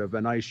onset of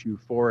a nice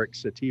euphoric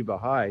sativa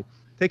high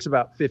takes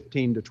about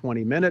 15 to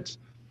 20 minutes,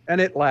 and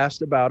it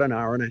lasts about an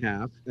hour and a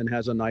half and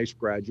has a nice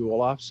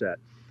gradual offset.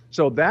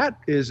 So that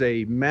is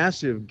a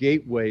massive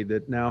gateway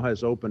that now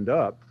has opened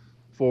up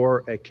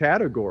for a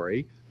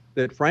category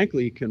that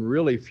frankly can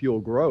really fuel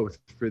growth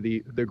for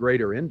the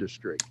greater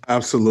industry.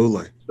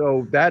 Absolutely.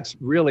 So that's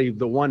really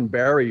the one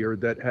barrier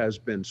that has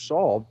been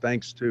solved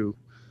thanks to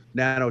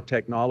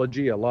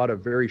nanotechnology. A lot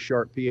of very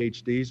sharp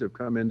PhDs have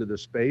come into the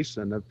space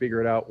and have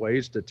figured out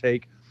ways to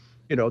take,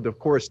 of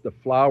course, the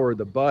flower,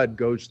 the bud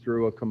goes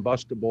through a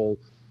combustible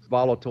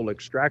volatile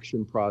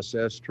extraction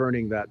process,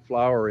 turning that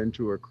flower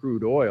into a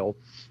crude oil.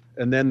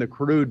 And then the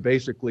crude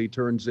basically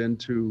turns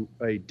into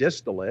a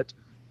distillate.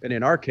 And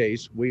in our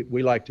case,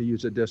 we like to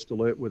use a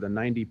distillate with a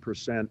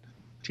 90%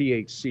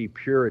 THC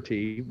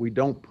purity. We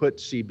don't put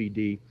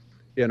CBD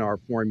in our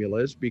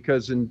formulas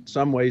because in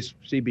some ways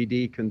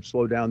CBD can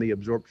slow down the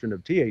absorption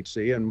of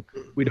THC, and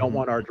we don't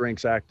want our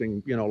drinks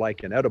acting,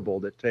 like an edible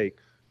that take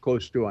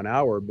close to an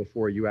hour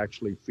before you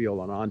actually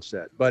feel an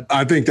onset. But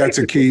I think that's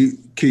a key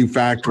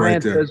factor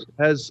right there.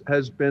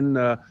 Has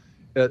been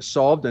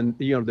solved, and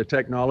the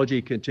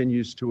technology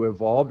continues to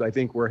evolve. I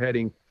think we're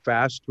heading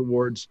fast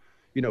towards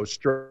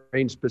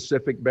strain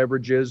specific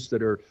beverages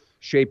that are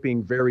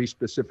shaping very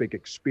specific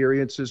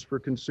experiences for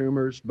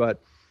consumers.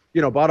 But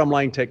bottom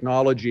line,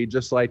 technology,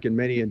 just like in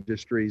many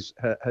industries,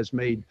 has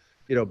made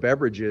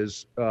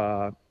beverages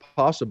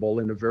possible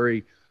in a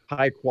very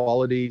high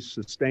quality,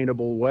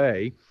 sustainable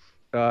way,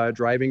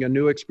 driving a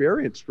new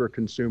experience for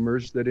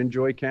consumers that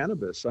enjoy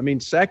cannabis. I mean,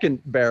 second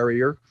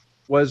barrier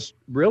was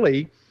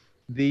really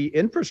the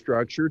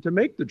infrastructure to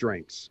make the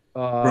drinks.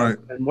 Right.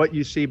 And what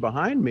you see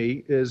behind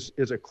me is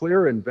a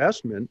clear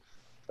investment.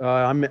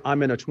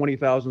 I'm in a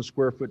 20,000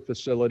 square foot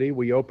facility.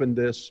 We opened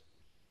this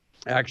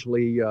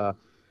actually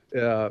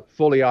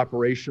fully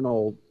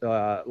operational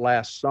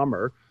last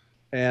summer.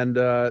 And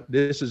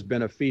this has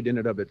been a feat in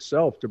and of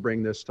itself to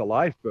bring this to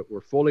life, but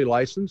we're fully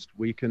licensed.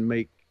 We can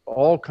make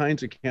all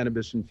kinds of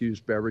cannabis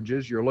infused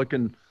beverages. You're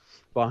looking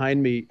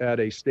behind me at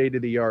a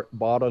state-of-the-art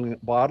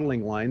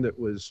bottling line that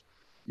was,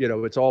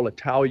 it's all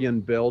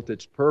Italian built.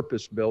 It's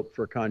purpose built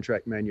for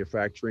contract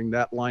manufacturing.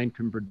 That line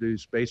can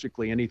produce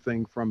basically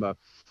anything from a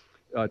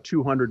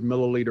 200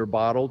 milliliter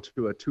bottle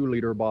to a 2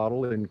 liter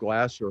bottle in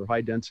glass or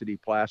high density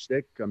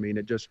plastic. I mean,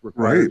 it just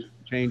requires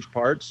change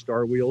parts,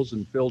 star wheels,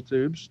 and fill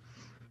tubes.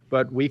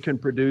 But we can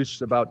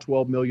produce about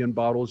 12 million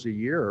bottles a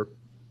year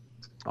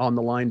on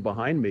the line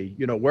behind me.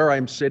 Where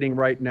I'm sitting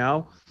right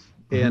now,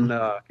 in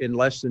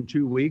less than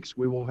 2 weeks,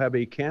 we will have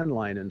a can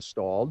line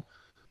installed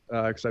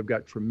because I've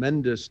got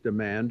tremendous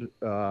demand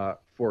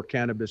for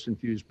cannabis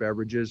infused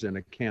beverages in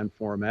a can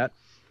format.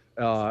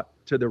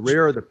 To the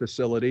rear of the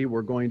facility,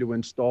 we're going to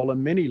install a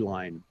mini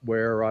line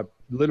where I've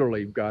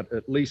literally got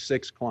at least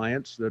 6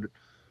 clients that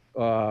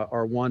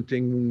are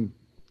wanting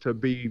to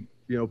be,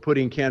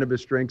 putting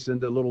cannabis drinks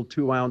into little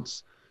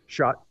 2-ounce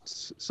shot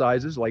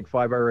sizes like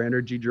 5-hour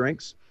energy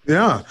drinks.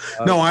 Yeah,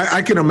 no,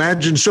 I can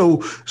imagine.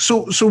 So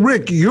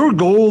Rick, your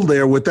goal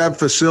there with that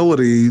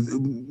facility,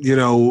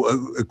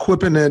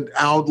 equipping it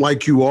out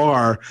like you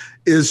are,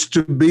 is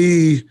to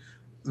be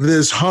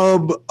this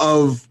hub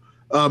of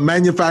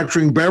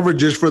manufacturing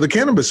beverages for the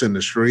cannabis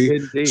industry.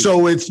 Indeed.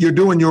 So you're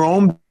doing your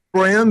own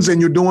brands and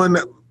you're doing,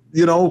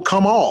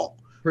 come all.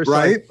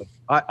 Precisely.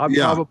 Right? I'm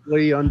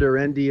probably under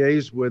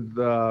NDAs with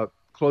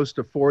close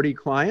to 40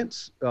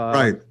 clients.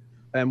 Right.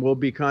 And we'll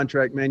be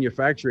contract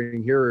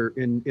manufacturing here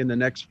in the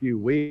next few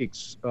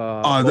weeks.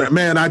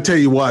 Man, I tell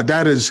you what,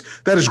 that is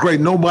great.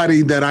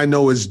 Nobody that I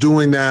know is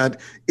doing that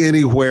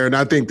anywhere, and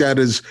I think that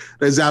is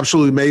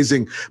absolutely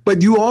amazing.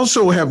 But you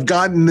also have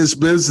gotten this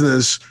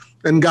business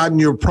and gotten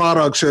your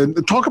products. And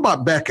talk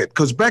about Beckett,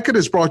 because Beckett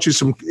has brought you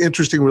some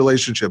interesting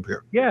relationship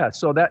here. Yeah,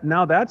 so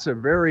that's a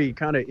very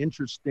kind of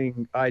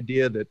interesting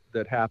idea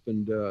that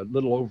happened a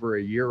little over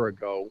a year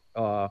ago,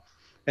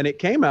 and it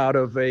came out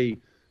of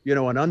an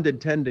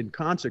unintended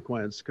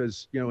consequence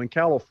because, in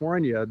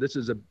California, this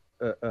is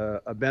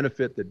a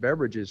benefit that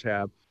beverages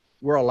have.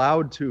 We're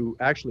allowed to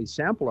actually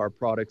sample our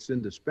products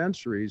in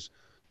dispensaries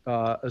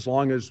as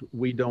long as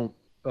we don't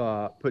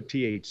put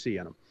THC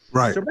in them.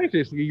 Right. So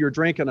basically, you're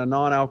drinking a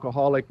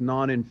non-alcoholic,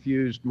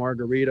 non-infused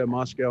margarita,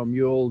 Moscow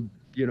Mule,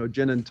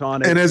 gin and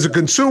tonic. And as a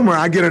consumer,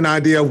 I get an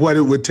idea of what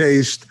it would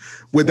taste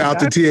without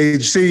the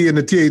THC. And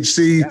the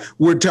THC,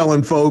 we're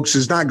telling folks,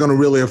 is not going to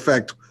really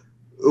affect.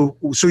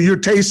 So you're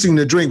tasting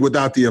the drink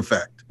without the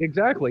effect.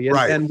 Exactly. And,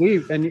 right. and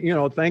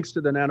thanks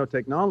to the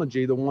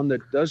nanotechnology, the one that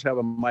does have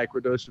a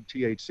microdose of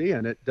THC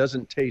in it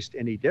doesn't taste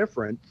any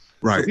different.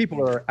 Right. So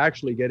people are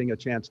actually getting a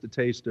chance to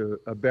taste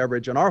a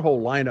beverage. And our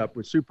whole lineup,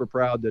 we're super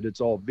proud that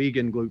it's all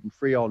vegan,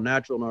 gluten-free, all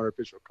natural, no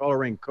artificial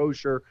coloring,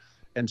 kosher,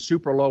 and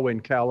super low in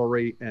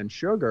calorie and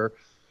sugar.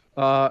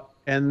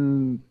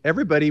 And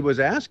everybody was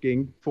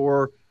asking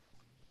for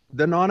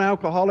the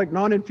non-alcoholic,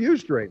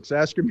 non-infused drinks,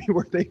 asking me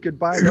where they could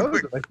buy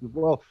those. I said,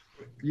 well,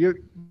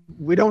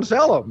 we don't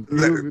sell them.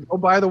 You go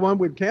buy the one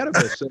with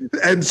cannabis.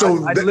 And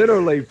so I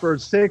literally, for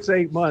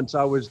 6-8 months,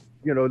 I was,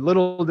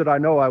 little did I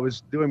know I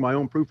was doing my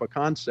own proof of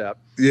concept.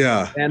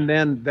 Yeah. And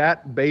then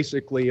that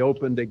basically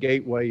opened a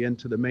gateway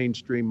into the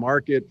mainstream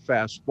market.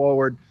 Fast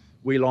forward,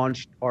 we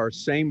launched our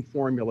same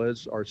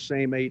formulas, our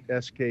same 8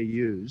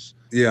 SKUs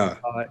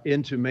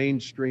into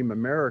mainstream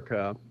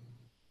America,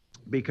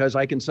 because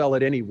I can sell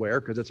it anywhere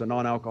because it's a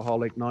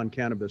non-alcoholic,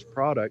 non-cannabis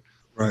product.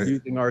 Right.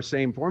 Using our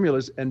same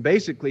formulas. And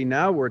basically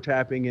now we're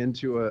tapping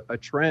into a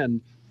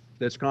trend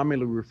that's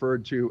commonly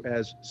referred to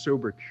as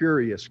sober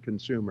curious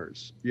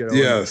consumers.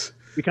 Yes.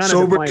 We kind of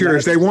sober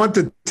curious. They want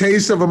the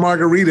taste of a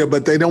margarita,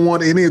 but they don't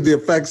want any of the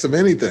effects of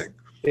anything.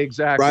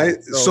 Exactly.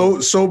 Right. So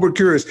sober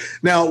curious.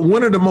 Now,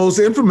 one of the most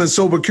infamous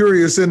sober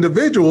curious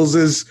individuals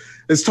is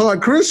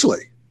Todd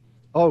Chrisley.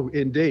 Oh,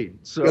 indeed.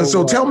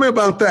 So tell me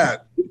about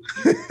that.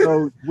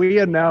 So we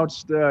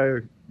announced,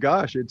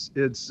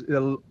 it's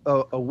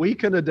a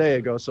week and a day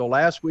ago. So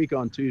last week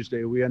on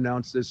Tuesday, we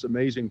announced this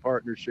amazing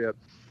partnership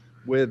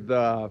with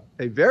a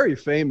very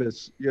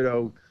famous,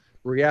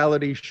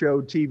 reality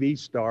show TV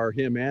star,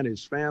 him and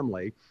his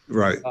family.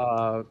 Right.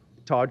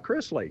 Todd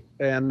Chrisley.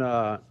 And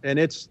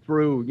it's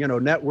through,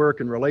 network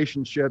and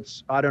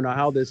relationships. I don't know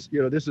how this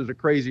is a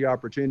crazy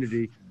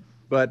opportunity,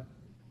 but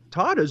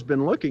Todd has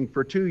been looking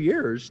for 2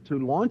 years to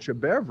launch a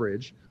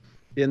beverage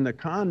within the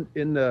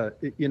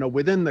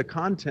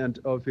content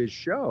of his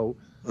show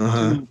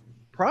to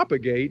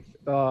propagate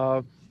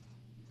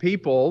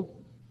people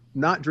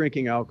not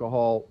drinking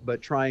alcohol,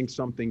 but trying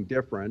something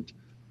different.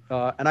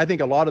 And I think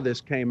a lot of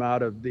this came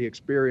out of the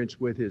experience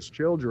with his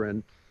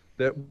children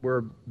that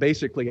were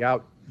basically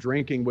out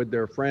drinking with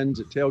their friends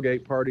at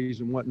tailgate parties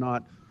and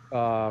whatnot.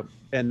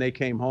 And they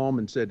came home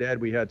and said, Dad,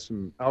 we had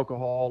some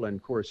alcohol. And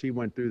of course, he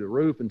went through the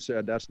roof and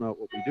said, that's not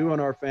what we do in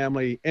our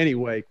family.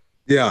 Anyway.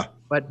 Yeah.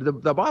 But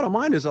the bottom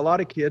line is a lot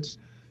of kids,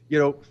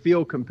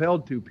 feel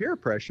compelled through peer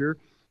pressure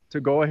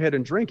to go ahead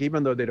and drink,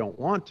 even though they don't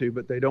want to,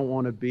 but they don't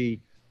want to be,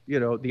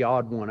 the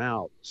odd one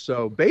out.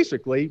 So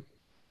basically,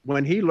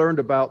 when he learned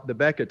about the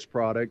Beckett's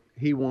product,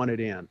 he wanted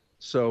in.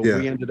 So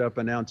we ended up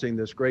announcing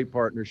this great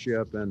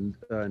partnership, and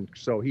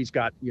so he's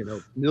got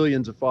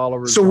millions of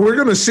followers. So we're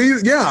going to see,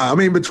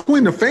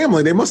 between the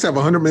family, they must have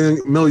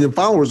 100 million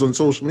followers on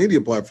social media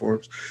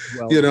platforms.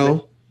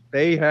 Well,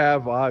 they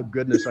have,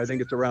 goodness, I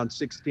think it's around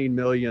 16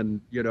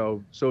 million,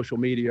 social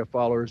media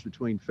followers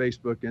between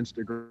Facebook,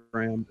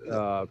 Instagram,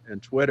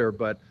 and Twitter.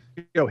 But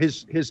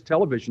his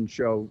television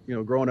show,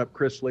 Growing Up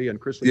Chrisley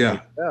and Chrisley Knows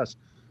Best.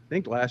 I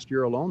think last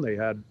year alone, they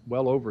had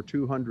well over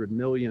 200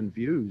 million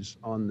views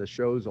on the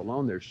shows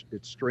alone.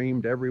 It's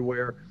streamed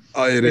everywhere.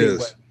 Oh, it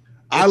is.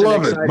 I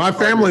love it. My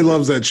family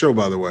loves that show,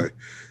 by the way.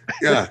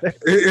 Yeah.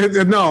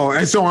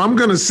 And so I'm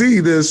going to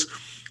see this.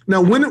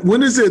 Now,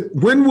 when is it?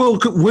 When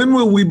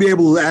will we be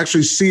able to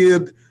actually see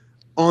it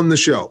on the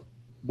show?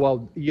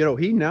 Well,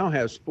 he now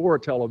has 4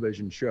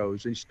 television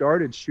shows. He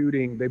started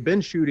shooting. They've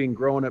been shooting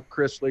Growing Up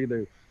Chrisley.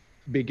 They're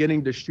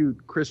beginning to shoot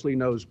Chrisley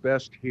Knows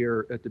Best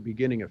here at the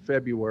beginning of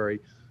February.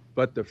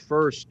 But the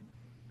first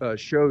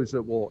shows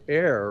that will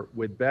air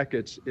with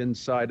Beckett's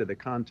inside of the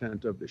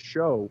content of the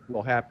show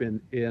will happen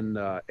in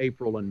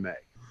April and May.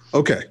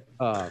 Okay.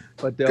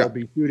 But they'll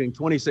be shooting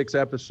 26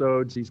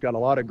 episodes. He's got a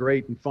lot of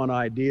great and fun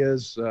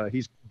ideas.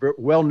 He's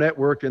well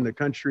networked in the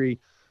country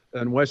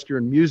and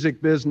Western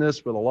music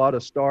business with a lot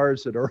of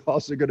stars that are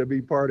also going to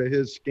be part of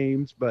his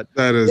schemes. But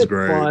that is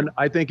great. Fun.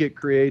 I think it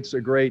creates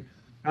a great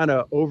kind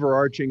of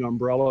overarching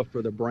umbrella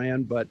for the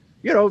brand. But,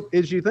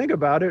 as you think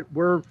about it,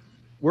 we're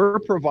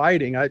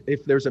providing,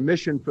 if there's a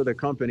mission for the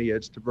company,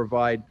 it's to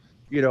provide,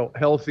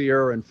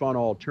 healthier and fun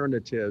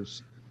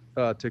alternatives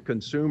to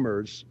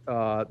consumers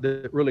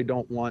that really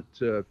don't want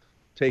to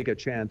take a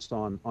chance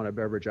on a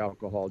beverage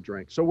alcohol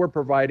drink. So we're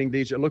providing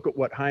these. Look at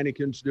what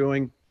Heineken's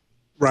doing.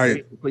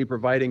 Right. Basically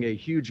providing a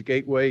huge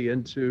gateway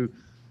into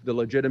the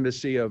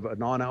legitimacy of a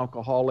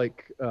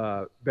non-alcoholic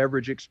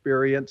beverage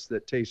experience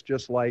that tastes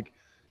just like,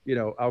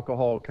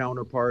 alcohol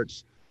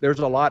counterparts. There's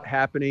a lot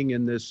happening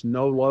in this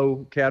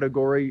no-low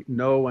category,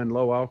 no and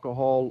low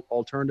alcohol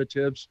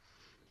alternatives.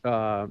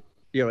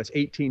 It's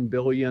 18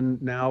 billion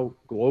now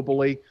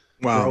globally.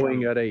 Wow.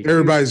 Growing at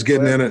everybody's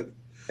getting in it.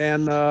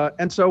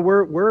 And so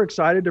we're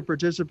excited to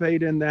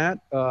participate in that.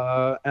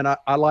 And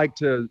I like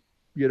to,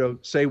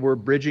 say we're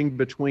bridging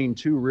between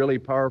 2 really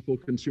powerful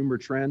consumer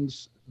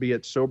trends, be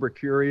it sober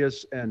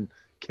curious and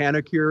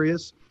canna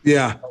curious.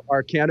 Yeah.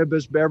 Our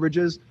cannabis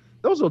beverages,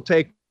 those will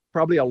take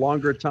probably a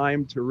longer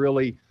time to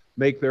really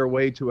make their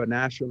way to a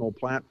national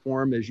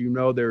platform. As you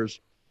know,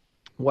 there's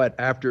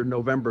after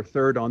November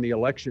 3rd on the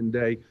election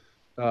day,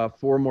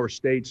 4 more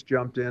states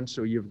jumped in.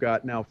 So you've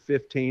got now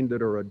 15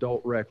 that are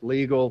adult rec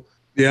legal.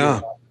 Yeah.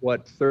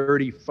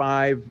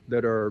 35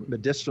 that are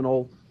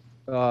medicinal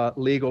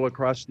legal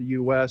across the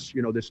U.S.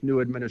 This new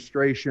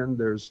administration,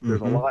 there's a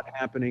lot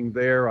happening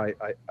there. I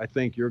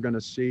think you're going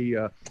to see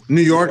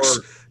New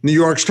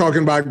York's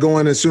talking about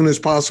going as soon as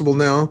possible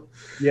now.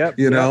 Yep.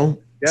 Yep.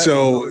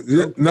 So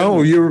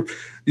no,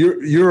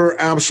 you're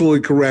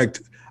absolutely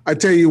correct. I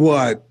tell you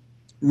what,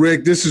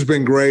 Rick, this has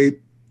been great.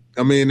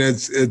 I mean,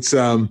 it's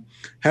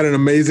had an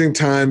amazing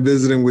time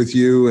visiting with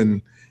you,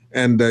 and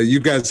you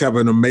guys have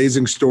an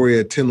amazing story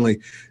at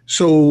Tinley.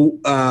 So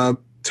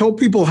tell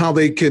people how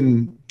they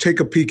can take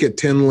a peek at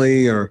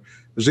Tinley, or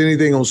is there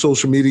anything on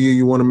social media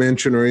you want to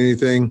mention or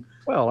anything?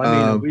 Well,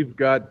 I mean, we've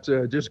got,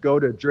 just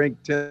go to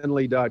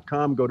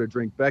drinktinley.com, go to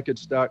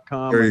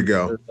drinkbecketts.com. There you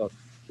go. There's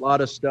a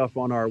lot of stuff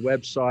on our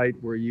website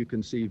where you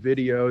can see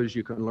videos,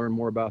 you can learn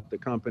more about the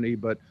company,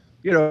 but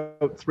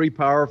three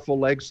powerful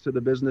legs to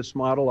the business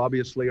model.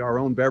 Obviously, our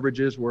own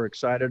beverages we're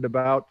excited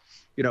about.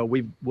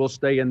 We'll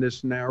stay in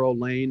this narrow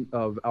lane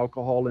of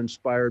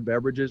alcohol-inspired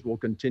beverages. We'll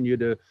continue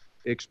to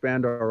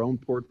expand our own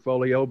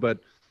portfolio, but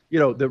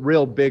the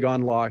real big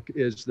unlock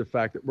is the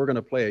fact that we're going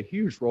to play a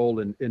huge role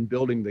in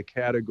building the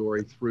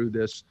category through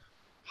this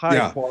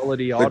high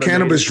quality the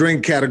cannabis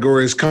drink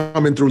category is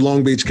coming through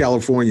Long Beach,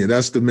 California.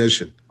 That's the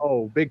mission.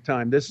 Oh, big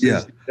time. This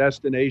is the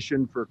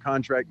destination for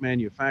contract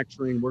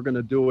manufacturing. We're going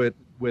to do it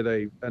with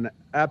an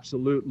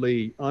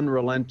absolutely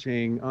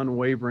unrelenting,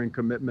 unwavering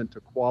commitment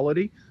to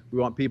quality. We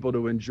want people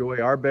to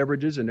enjoy our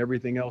beverages and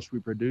everything else we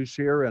produce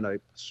here in a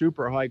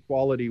super high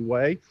quality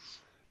way,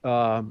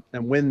 and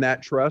win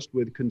that trust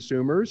with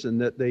consumers, and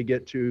that they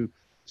get to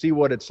see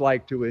what it's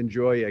like to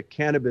enjoy a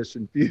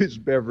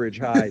cannabis-infused beverage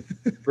high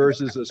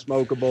versus a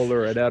smokable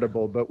or an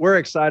edible. But we're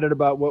excited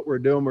about what we're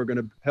doing. We're going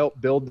to help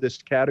build this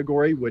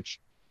category, which,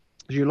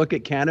 as you look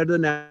at Canada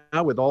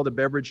now, with all the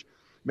beverage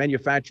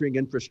manufacturing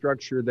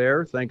infrastructure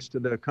there, thanks to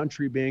the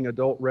country being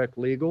adult rec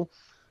legal,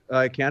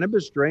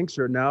 cannabis drinks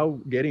are now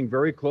getting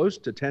very close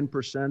to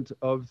 10%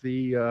 of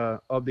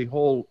the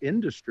whole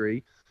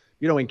industry.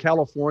 In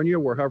California,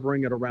 we're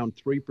hovering at around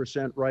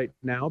 3% right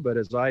now, but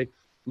as I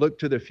look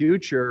to the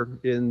future,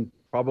 in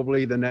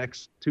probably the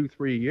next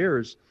 2-3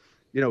 years,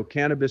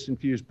 cannabis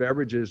infused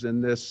beverages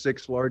in this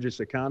 6th largest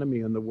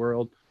economy in the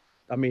world.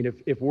 I mean,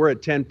 if we're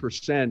at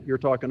 10%, you're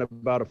talking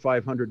about a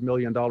 $500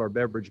 million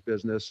beverage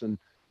business. And,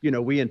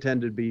 we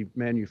intend to be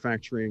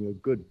manufacturing a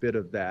good bit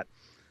of that.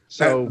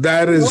 So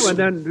that is, and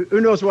then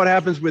who knows what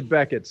happens with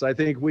Beckett's. I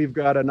think we've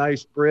got a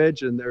nice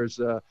bridge, and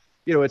there's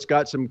it's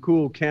got some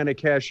cool canna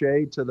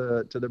cachet to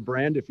the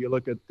brand if you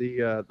look at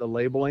the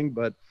labeling,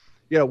 but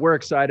we're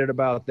excited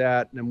about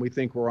that, and we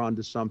think we're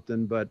onto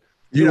something. But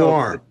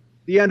are. At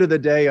the end of the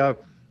day,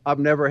 I've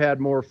never had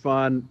more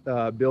fun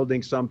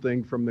building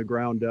something from the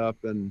ground up.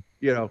 And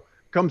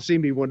come see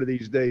me one of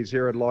these days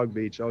here at Long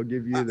Beach. I'll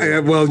give you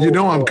the.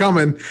 I'm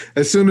coming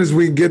as soon as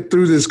we get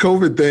through this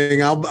COVID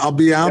thing. I'll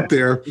be out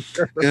there,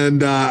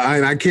 and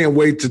I can't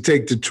wait to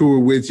take the tour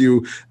with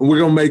you. And we're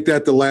gonna make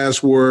that the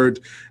last word.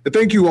 And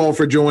thank you all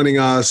for joining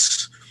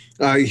us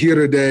here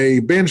today.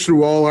 Binge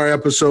through all our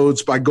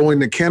episodes by going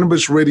to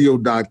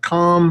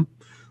cannabisradio.com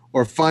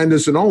or find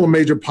us in all the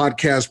major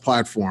podcast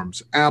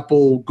platforms: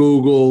 Apple,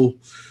 Google,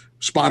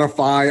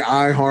 Spotify,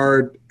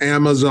 iHeart,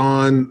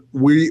 Amazon.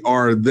 We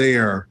are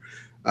there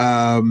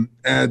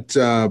at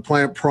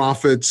Plant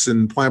Profits,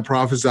 and Plant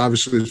Profits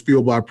obviously is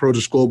fueled by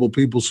Produce Global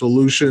People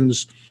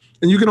Solutions.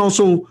 And you can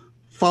also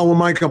follow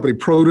my company,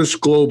 Produce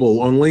Global,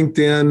 on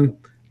LinkedIn,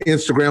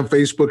 Instagram,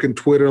 Facebook, and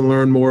Twitter, and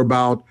learn more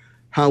about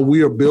how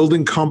we are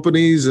building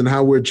companies and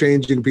how we're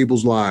changing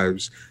people's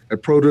lives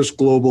at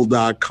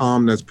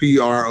produceglobal.com. That's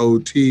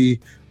PROTIS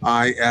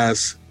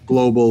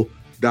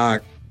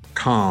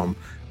global.com.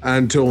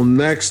 Until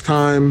next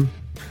time,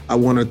 I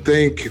want to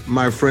thank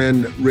my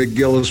friend Rick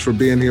Gillis for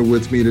being here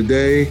with me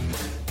today.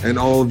 And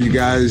all of you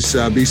guys,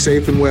 be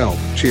safe and well.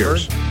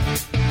 Cheers.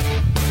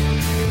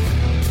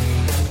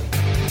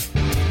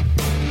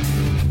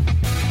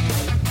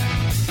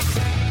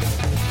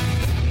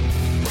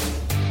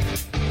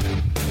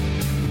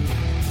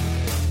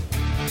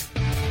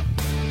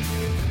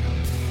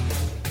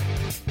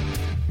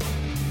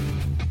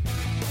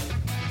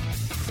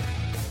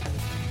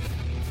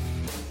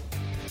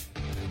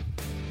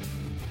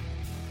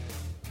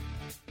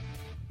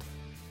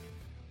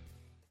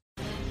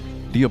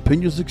 The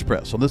opinions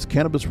expressed on this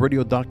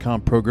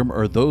CannabisRadio.com program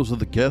are those of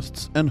the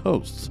guests and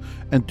hosts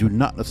and do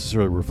not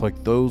necessarily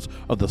reflect those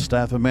of the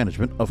staff and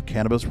management of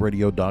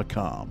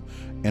CannabisRadio.com.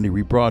 Any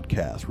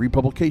rebroadcast,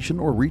 republication,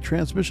 or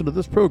retransmission of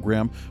this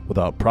program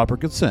without proper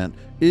consent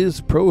is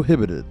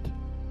prohibited.